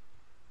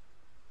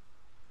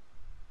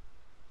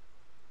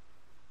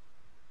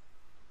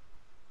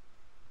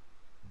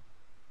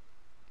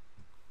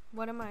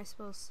 What am I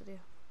supposed to do?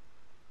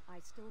 I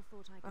still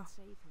thought I could Oh.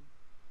 save him.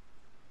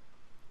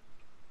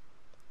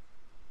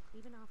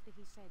 Even after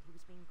he said he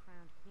was being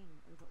crowned king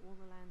over all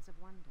the lands of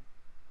wonder.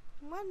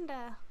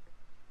 Wanda.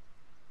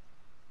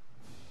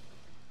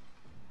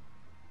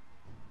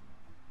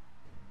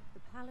 The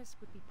palace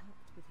would be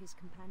packed with his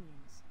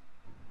companions.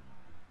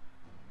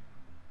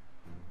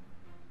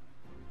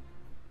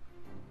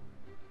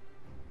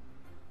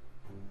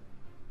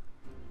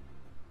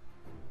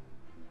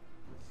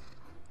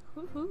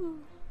 Woohoo.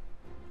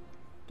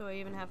 Do I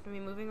even have to be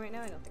moving right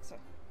now? I don't think so.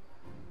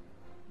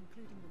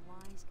 Including the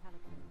wise Calico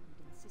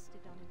who'd insisted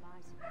on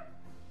advising him.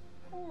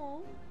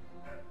 Oh.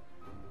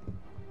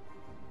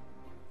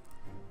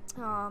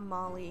 Aw,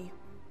 Molly.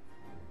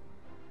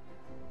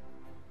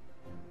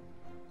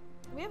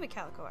 We have a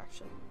calico,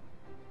 actually.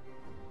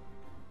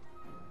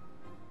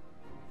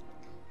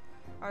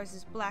 Ours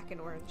is black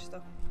and orange,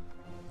 though.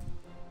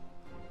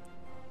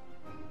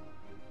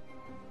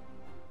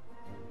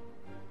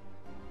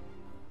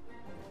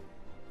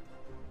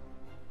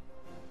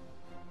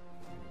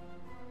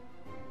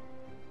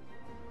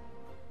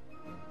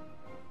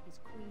 His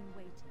queen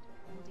waited,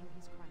 holding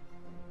his crown.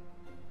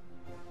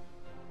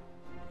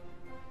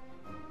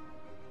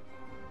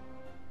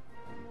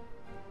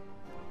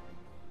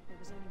 There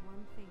was only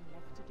one thing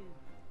left to do.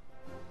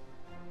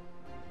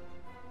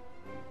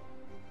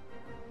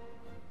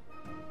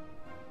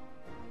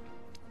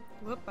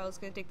 Whoop, I was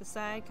gonna take the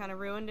side, kind of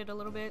ruined it a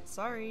little bit.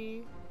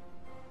 Sorry.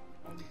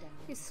 And down.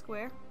 He's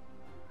square.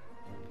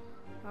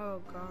 Oh,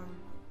 God.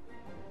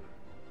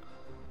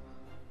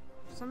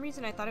 For some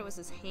reason, I thought it was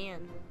his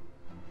hand.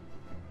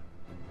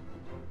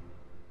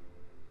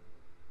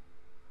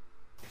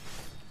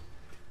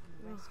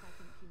 And the rest I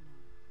think you know.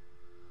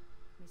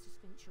 Mrs.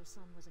 Finch, your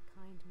son was a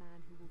kind man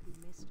who will be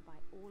missed by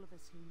all of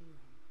us who knew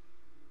him.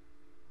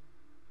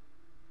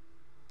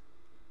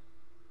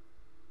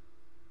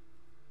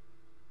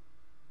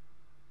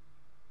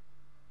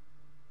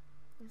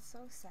 It's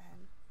so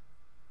sad.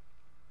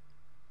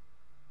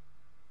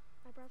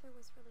 My brother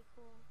was really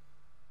cool.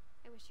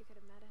 I wish you could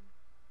have met him.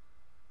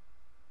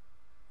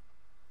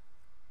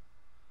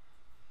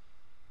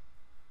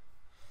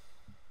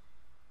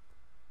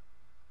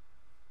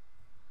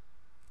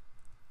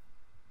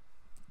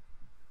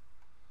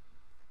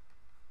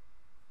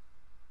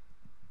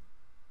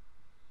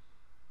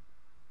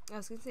 I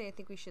was gonna say I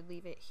think we should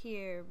leave it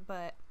here,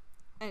 but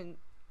and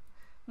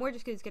more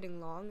just because it's getting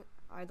long.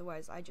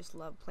 Otherwise, I just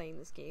love playing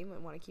this game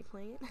and want to keep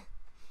playing it.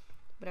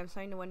 But I'm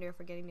starting to wonder if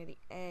we're getting near the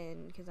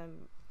end because I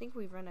think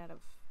we've run out of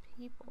On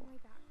people. the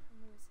way back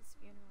from Lewis's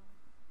funeral,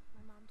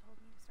 my mom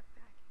told me to start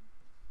packing.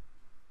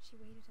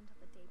 She waited until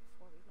the day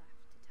before we left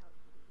to tell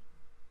Edie.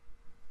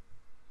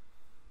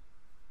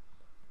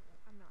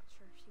 I'm not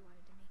sure if she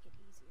wanted to make it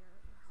easier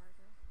or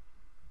harder.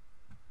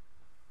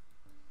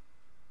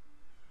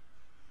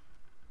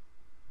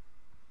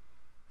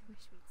 I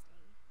wish we'd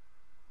stayed,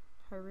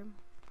 Her room.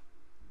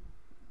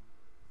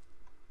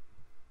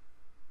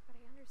 but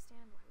I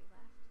understand why we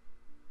left.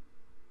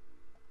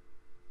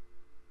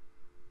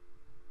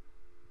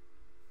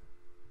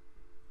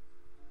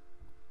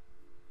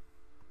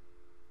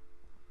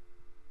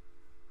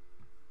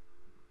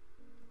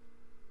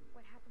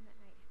 What happened that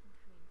night had been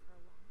coming for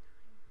a long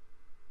time.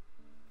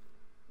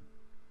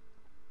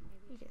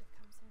 Maybe we should have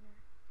come sooner.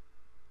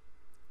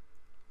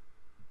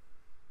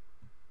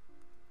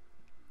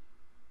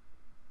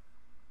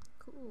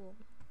 Cool.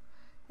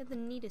 They have the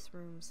neatest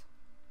rooms.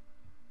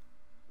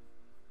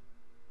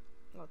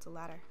 Oh, it's a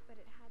ladder. But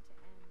it had to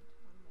end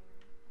one way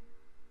or another.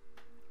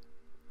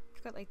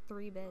 It's got like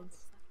 3 All beds.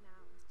 that's left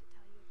now is to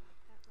tell you about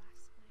that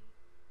last night.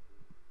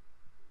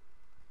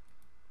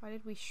 Why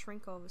did we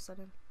shrink all of a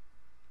sudden?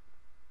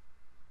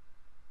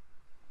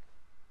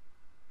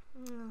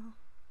 No.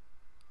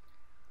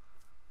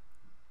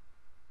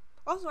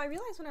 Also, I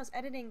realized when I was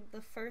editing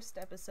the first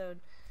episode,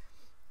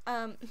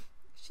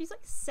 she's like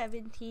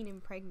 17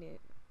 and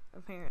pregnant,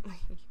 apparently.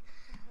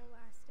 The whole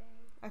last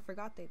day, I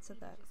forgot they'd said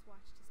Edie that. just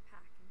watched his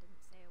pack and didn't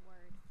say a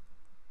word.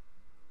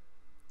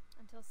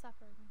 Until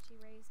supper, when she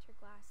raised her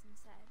glass and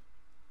said,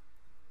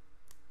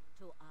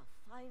 To our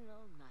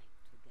final night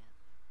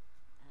together,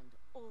 and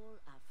all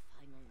our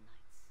final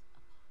nights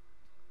apart.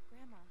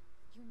 Grandma,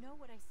 you know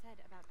what I said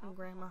about Oh, alcohol.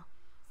 Grandma.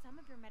 Some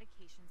of your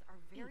medications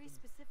are very Edith,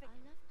 specific. I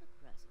left a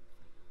present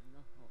for you in the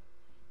hallway.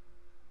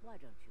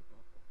 Why don't you go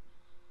open it?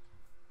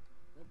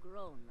 The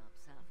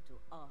grown-ups have to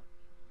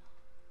argue now.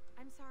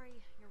 I'm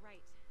sorry, you're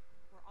right.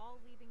 We're all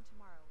leaving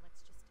tomorrow.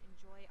 Let's just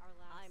enjoy our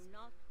last... I'm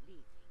not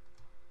leaving.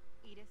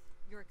 Edith,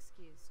 you're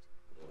excused.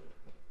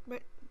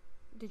 But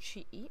did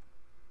she eat?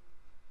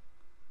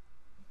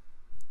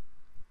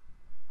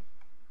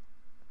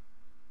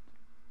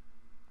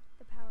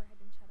 the power had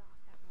been shut off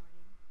that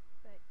morning,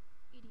 but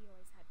Edie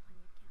always had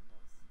plenty of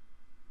candles.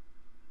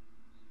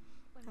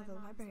 When Oh, my the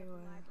mom library said the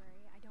was-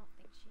 library, I don't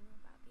think she knew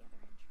about the other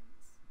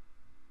entrance.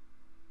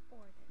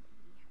 Or that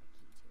Edie had a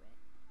key to it.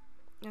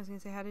 I was gonna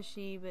say, how does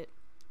she, but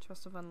she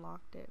must have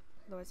unlocked it.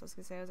 Otherwise, I was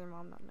gonna say, how does her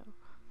mom not know?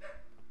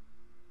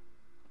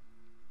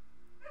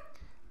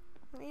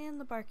 And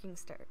the barking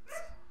starts.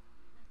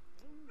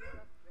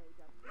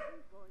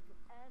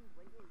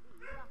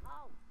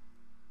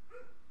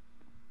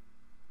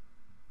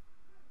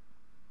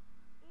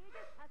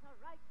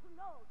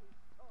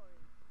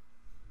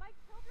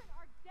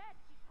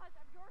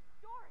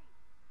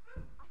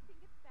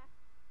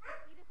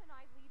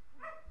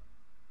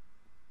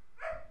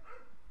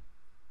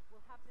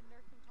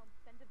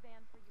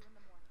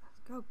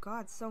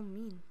 God, so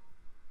mean.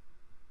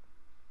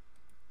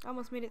 I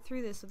almost made it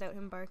through this without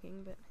him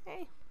barking, but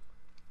hey.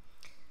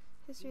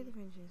 History of the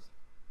Finches.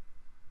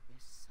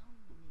 There's so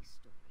many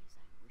stories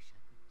I wish I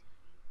could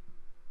tell you,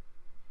 but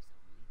there's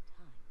only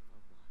time for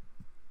one.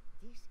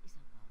 This is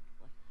about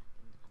what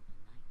happened on the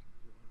night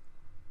you were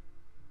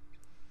born.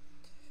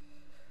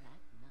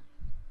 That night,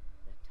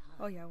 the time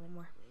Oh yeah, one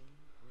more.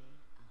 went way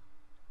out.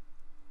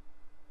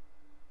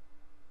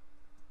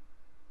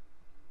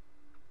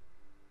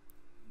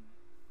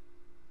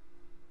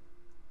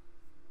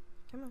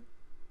 Come on.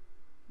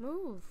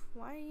 Move.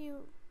 Why are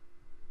you...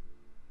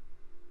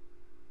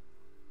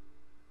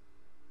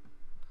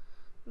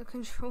 The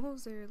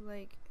controls are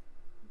like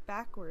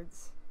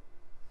backwards.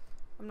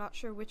 I'm not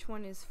sure which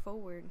one is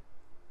forward.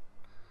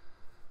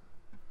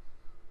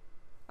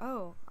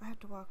 Oh, I have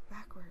to walk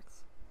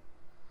backwards.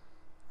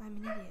 I'm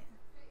an idiot.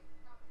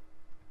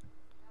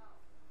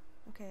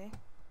 Okay.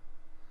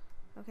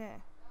 Okay.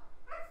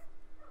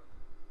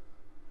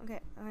 Okay.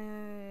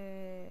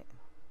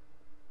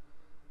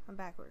 I'm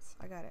backwards.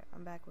 I got it.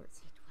 I'm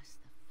backwards. It was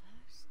the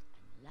first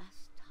and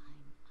last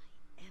time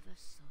I ever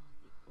saw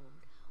the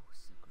old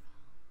house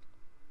aground.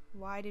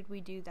 Why did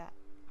we do that?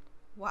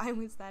 Why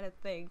was that a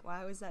thing?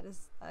 Why was that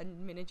a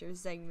miniature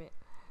segment?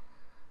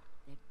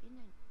 There'd been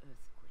an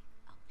earthquake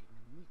out in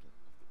the middle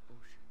of the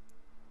ocean.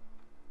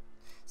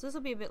 So this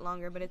will be a bit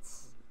longer, but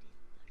it's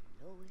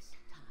The lowest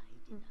tide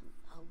in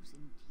 1,000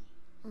 years.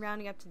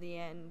 rounding up to the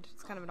end.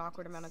 It's kind of an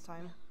awkward amount of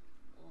time.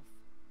 Awful.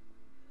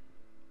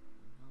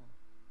 No,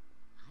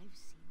 I've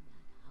seen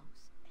that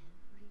house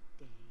every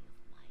day of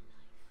my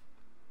life.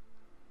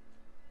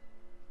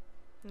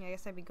 Yeah, I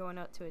guess I'd be going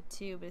out to it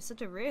too, but it's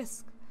such a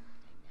risk.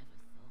 I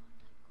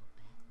never thought I'd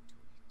go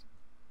back to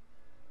it.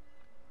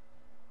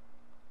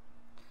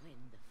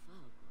 When the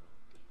fog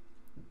rolled in,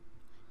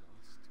 I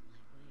lost my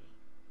way.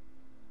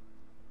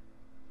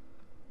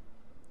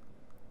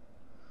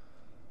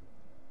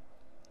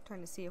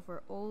 Trying to see if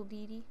we're old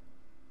Edie.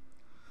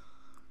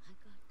 I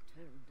got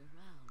turned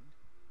around.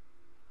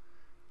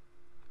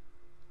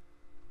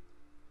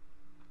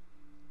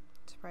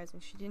 Surprising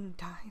she didn't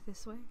die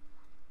this way.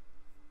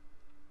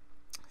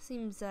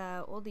 Seems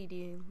old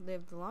Edie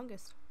lived the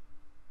longest.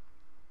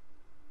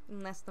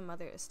 Unless the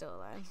mother is still I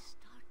alive.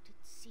 started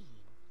seeing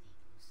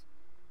things.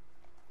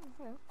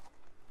 Well.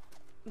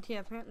 Yeah,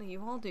 apparently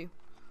you all do.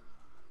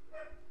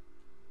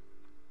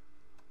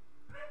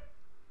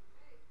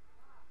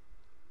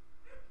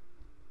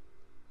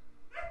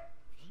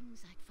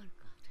 Things I'd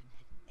forgotten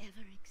had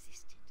ever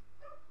existed.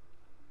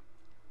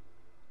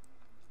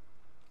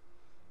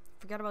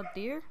 Forgot about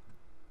deer?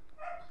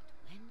 But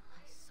when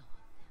I saw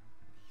them,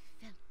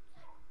 they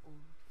felt like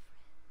old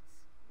friends.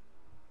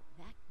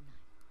 That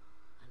night,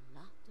 a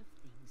lot of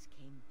things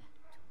came back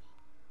to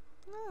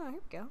me. Oh,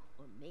 here we go.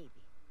 Or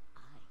maybe I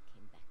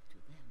came back to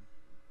them.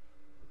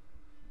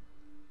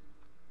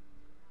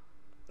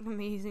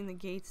 Amazing, the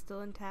gate's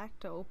still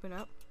intact to open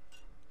up.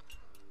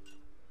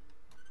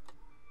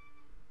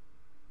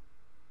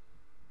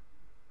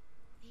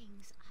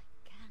 Things I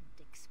can't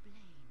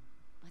explain,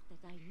 but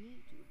that I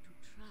need you to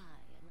try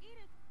and...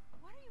 Edith,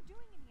 what are you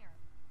doing in here?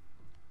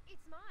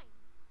 It's mine.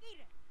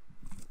 Edith!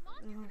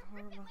 Mom, you're gonna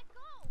rip it. Horrible. Let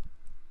go!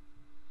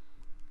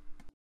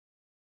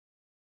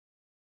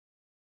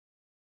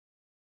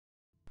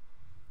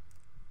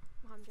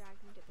 Mom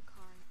dragged me to the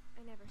car.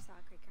 I never saw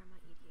Great Grandma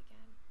Edie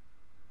again.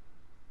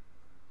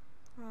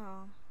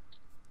 Oh,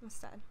 that's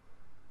sad.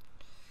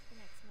 The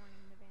next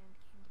morning, the band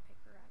came to pick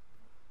her up,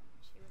 but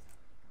she was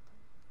already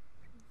gone.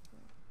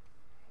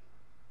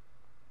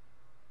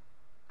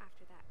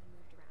 After that, we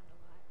moved around a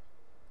lot.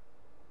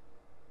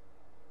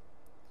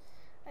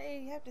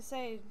 I have to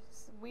say,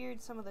 it's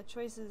weird some of the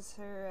choices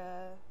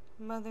her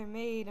mother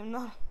made. I'm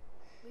not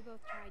We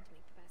both tried to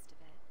make the best of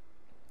it.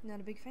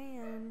 a big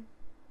fan.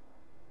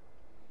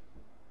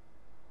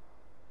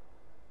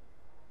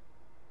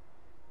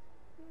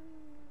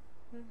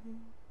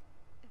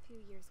 A few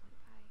years went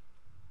by.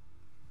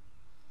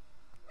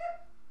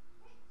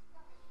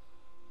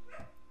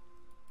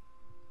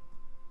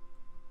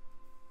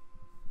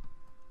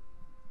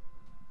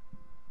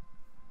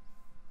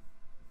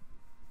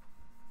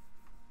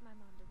 My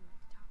mom didn't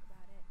like to talk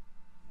about it.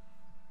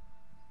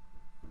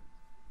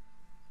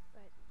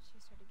 But she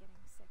started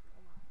getting sick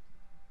a lot.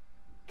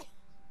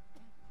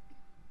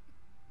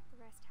 The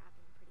rest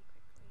happened pretty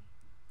quickly.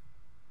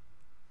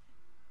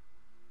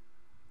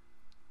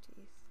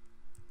 Jeez.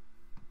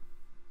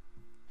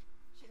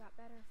 She got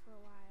better for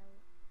a while,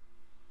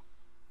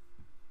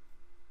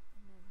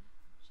 and then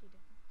she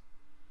didn't.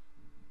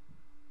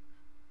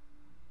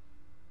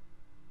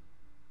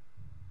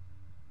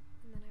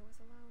 And then I was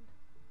alone.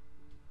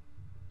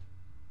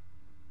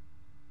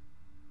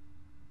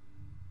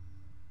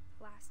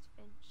 The last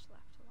Finch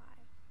left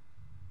alive.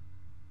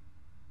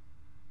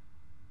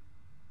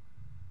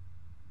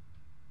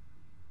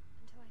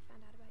 Until I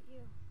found out about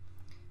you.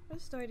 What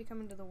a story to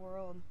come into the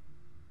world.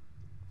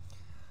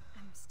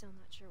 I'm still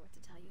not sure what to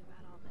tell you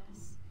about all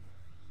this.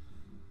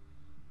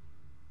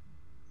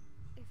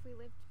 If we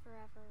lived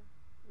forever,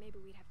 maybe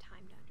we'd have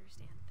time to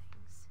understand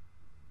things.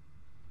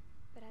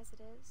 But as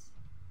it is,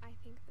 I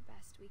think the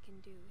best we can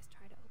do is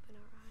try to open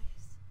our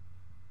eyes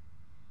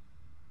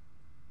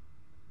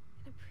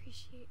and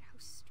appreciate how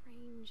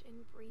strange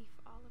and brief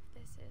all of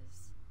this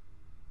is.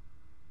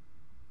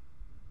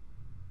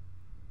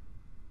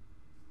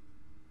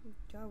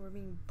 God, we're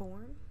being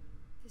born?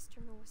 This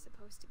journal was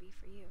supposed to be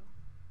for you.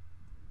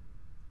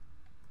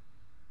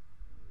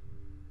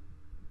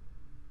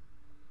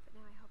 But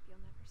now I hope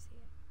you'll never see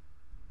it.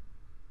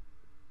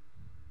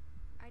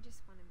 I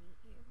just want to meet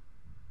you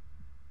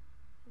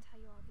and tell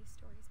you all these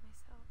stories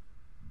myself.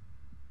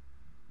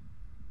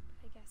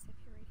 But I guess if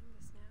you're reading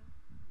this now,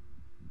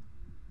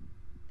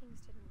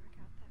 things didn't work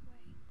out that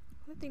way.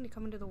 What a thing to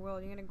come into the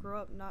world. You're gonna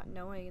grow up not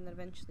knowing and then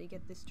eventually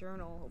get this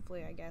journal,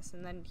 hopefully, I guess,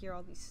 and then hear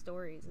all these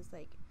stories. It's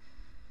like,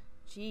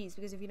 geez,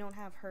 because if you don't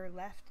have her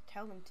left to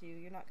tell them to,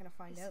 you're not gonna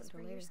find out This is until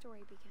where later. your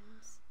story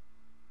begins.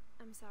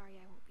 I'm sorry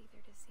I won't be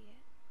there to see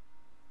it.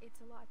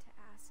 It's a lot to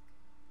ask,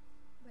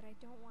 but I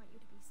don't want you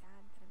to be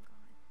sad that I'm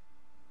gone.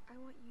 I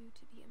want you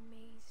to be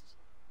amazed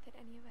that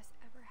any of us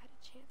ever had a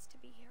chance to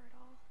be here at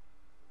all.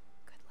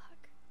 Good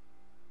luck.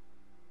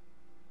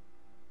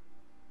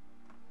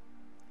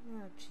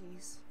 Oh,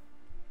 jeez.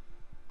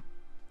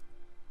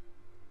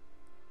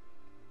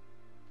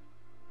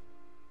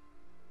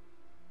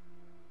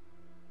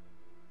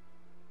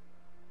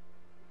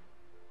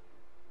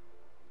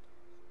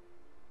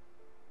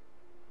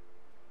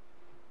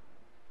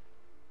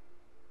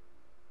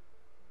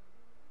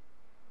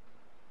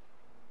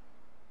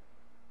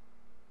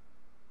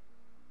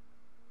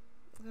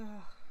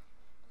 Ugh.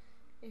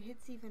 It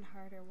hits even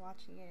harder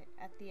watching it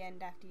at the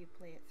end after you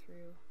play it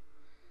through.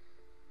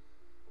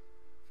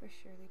 For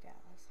Shirley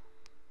Dallas.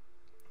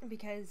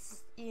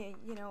 Because, you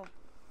know,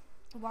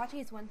 watching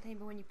is one thing,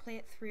 but when you play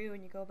it through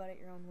and you go about it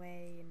your own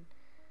way, and,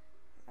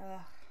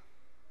 ugh,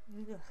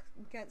 you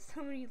got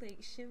so many, like,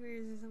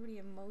 shivers and so many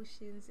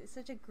emotions. It's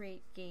such a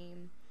great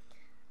game.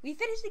 We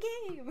finished the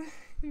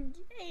game!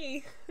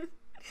 Yay!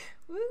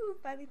 Woo!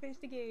 Finally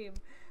finished the game.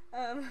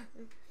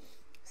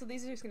 So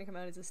these are just going to come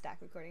out as a stack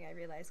recording, I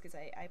realized, because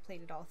I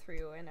played it all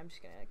through, and I'm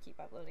just going to keep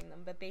uploading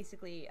them. But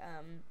basically,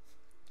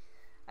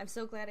 I'm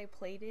so glad I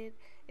played it.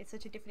 It's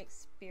such a different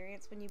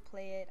experience when you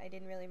play it. I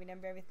didn't really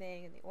remember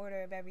everything and the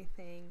order of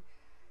everything,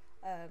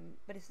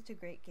 but it's such a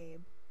great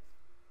game.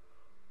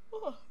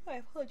 Oh, my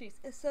apologies.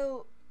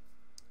 So,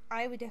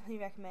 I would definitely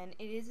recommend.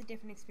 It is a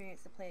different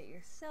experience to play it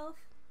yourself.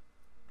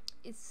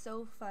 It's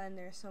so fun.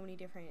 There are so many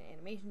different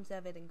animations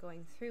of it and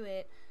going through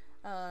it.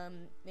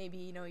 Maybe,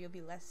 you know, you'll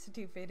be less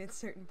stupid in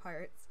certain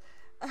parts.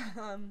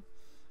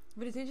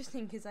 But it's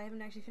interesting because I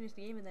haven't actually finished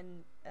the game and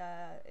then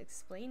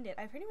explained it.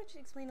 I pretty much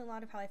explained a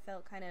lot of how I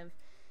felt kind of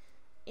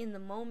in the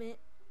moment.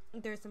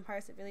 There's some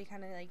parts that really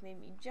kind of like made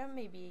me jump,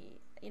 maybe,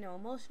 you know,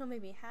 emotional,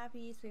 maybe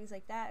happy, things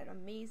like that, and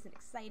amazed and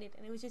excited.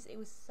 And it was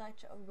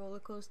such a roller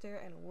coaster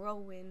and a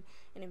whirlwind,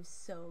 and I'm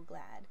so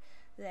glad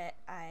that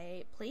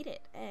I played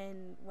it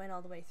and went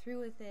all the way through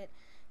with it,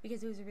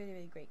 because it was a really,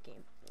 really great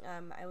game.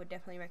 I would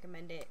definitely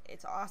recommend it.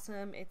 It's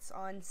awesome. It's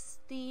on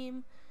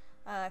Steam.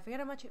 I forget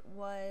how much it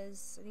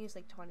was. I think it was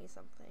like 20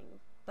 something.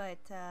 But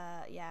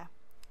yeah.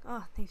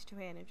 Oh, thanks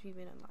Joanne.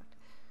 Achievement unlocked.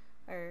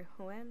 Or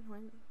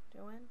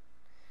Joanne?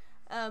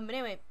 But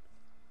anyway.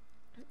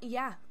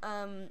 Yeah.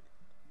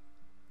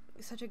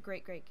 Such a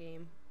great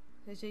game.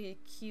 Such a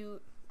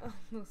cute. Oh,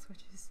 those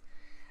switches.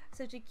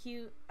 Such a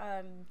cute,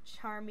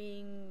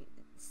 charming,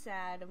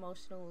 sad,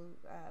 emotional,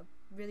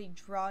 really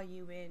draw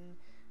you in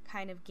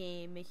kind of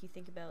game. Make you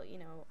think about, you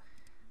know,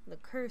 the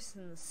curse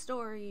and the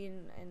story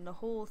and the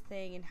whole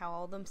thing, and how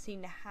all of them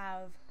seem to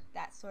have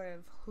that sort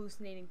of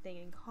hallucinating thing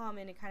in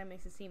common. It kind of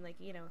makes it seem like,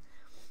 you know,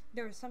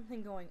 there was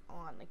something going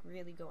on, like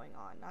really going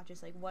on, not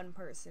just like one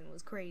person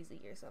was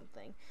crazy or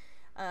something.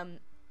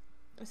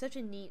 It was such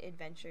a neat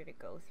adventure to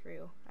go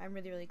through. I'm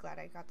really, really glad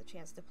I got the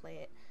chance to play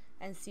it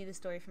and see the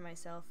story for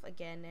myself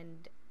again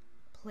and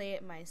play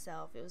it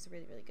myself. It was a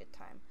really, really good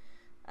time.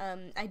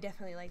 I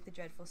definitely like the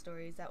Dreadful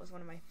Stories. That was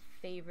one of my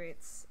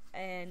favorites,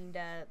 and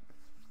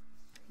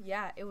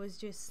yeah, it was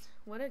just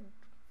what a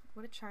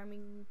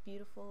charming,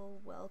 beautiful,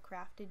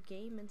 well-crafted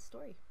game and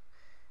story.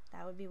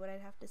 That would be what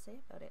I'd have to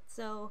say about it.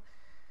 So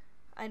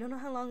I don't know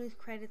how long these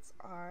credits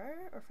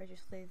are, or if I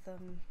just leave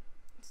them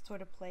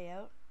sort of play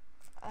out.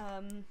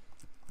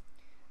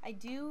 I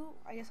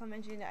guess I'll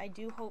mention that I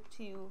do hope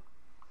to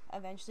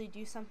eventually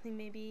do something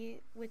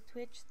maybe with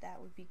Twitch.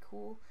 That would be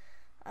cool.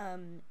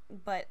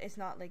 But it's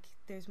not like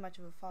there's much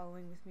of a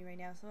following with me right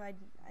now, so I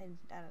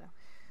don't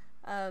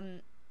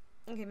know.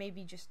 Okay,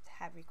 maybe just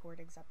have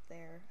recordings up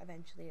there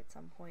eventually at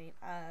some point.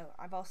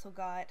 I've also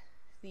got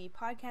the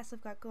podcast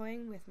I've got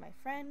going with my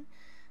friend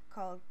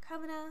called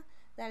Kavana.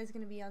 That is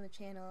going to be on the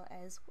channel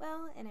as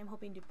well, and I'm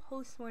hoping to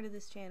post more to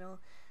this channel.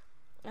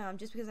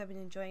 Just because I've been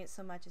enjoying it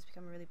so much, it's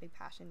become a really big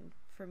passion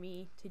for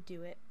me to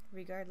do it.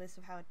 Regardless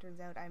of how it turns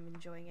out, I'm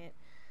enjoying it.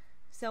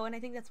 So, and I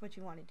think that's what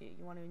you want to do.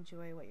 You want to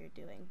enjoy what you're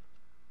doing.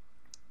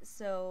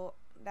 So,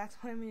 that's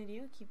what I'm going to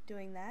do. Keep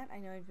doing that. I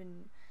know I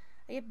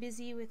get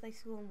busy with like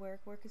school and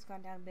work. Work has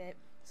gone down a bit.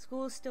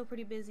 School is still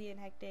pretty busy and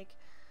hectic.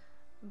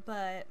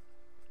 But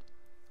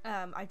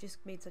I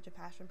just made such a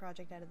passion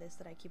project out of this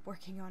that I keep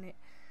working on it.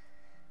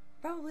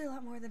 Probably a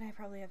lot more than I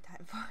probably have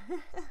time for.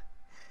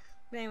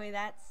 But anyway,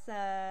 that's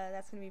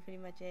gonna be pretty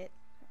much it.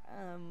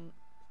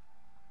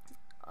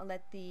 I'll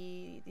let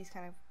these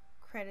kind of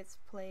credits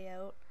play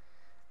out,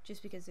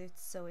 just because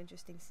it's so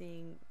interesting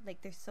seeing,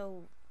 like,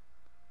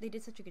 they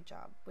did such a good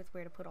job with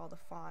where to put all the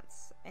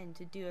fonts and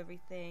to do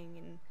everything,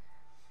 and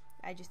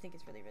I just think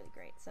it's really, really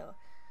great. So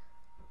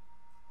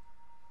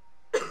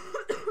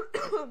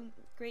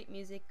great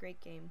music,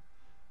 great game.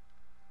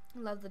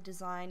 Love the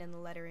design and the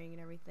lettering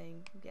and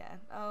everything. Yeah.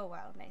 Oh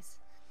wow, nice.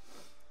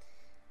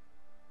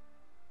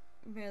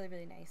 Really,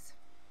 really nice.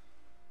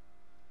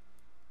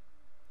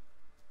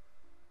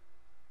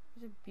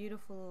 It's a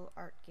beautiful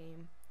art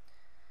game.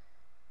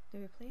 The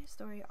replay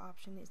story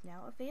option is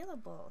now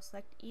available.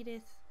 Select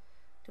Edith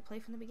to play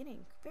from the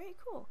beginning. Very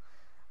cool.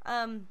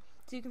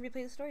 So you can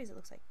replay the stories, it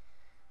looks like.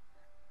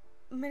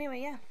 But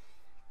anyway, yeah.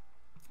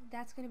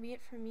 That's going to be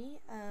it for me.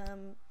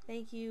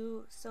 Thank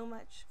you so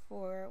much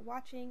for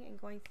watching and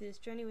going through this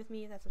journey with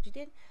me, if that's what you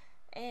did.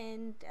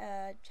 And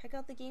check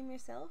out the game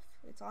yourself.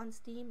 It's on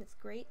Steam. It's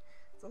great.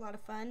 It's a lot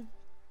of fun.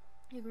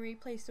 You can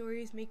replay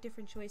stories, make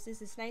different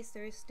choices. It's nice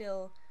there is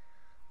still,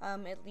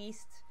 at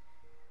least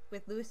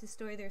with Lewis's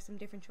story, there are some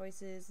different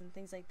choices and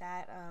things like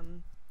that.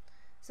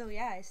 So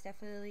yeah, it's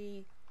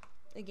definitely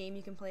a game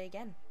you can play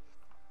again.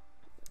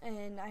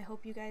 And I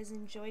hope you guys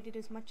enjoyed it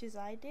as much as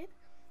I did.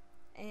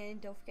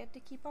 And don't forget to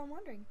keep on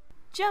wandering.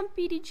 Jump,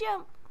 Edie,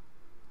 jump!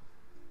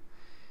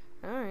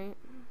 Alright.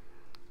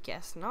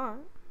 Guess not.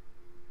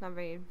 Not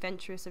very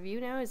adventurous of you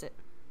now, is it?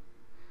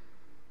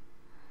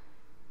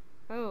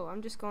 Oh,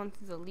 I'm just going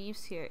through the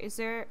leaves here. Is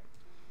there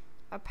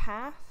a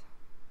path?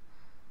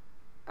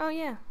 Oh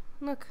yeah,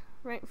 look,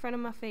 right in front of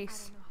my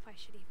face. I don't know if I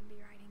should even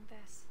be writing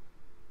this.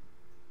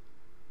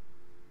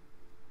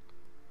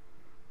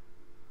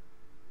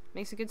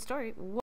 Makes a good story.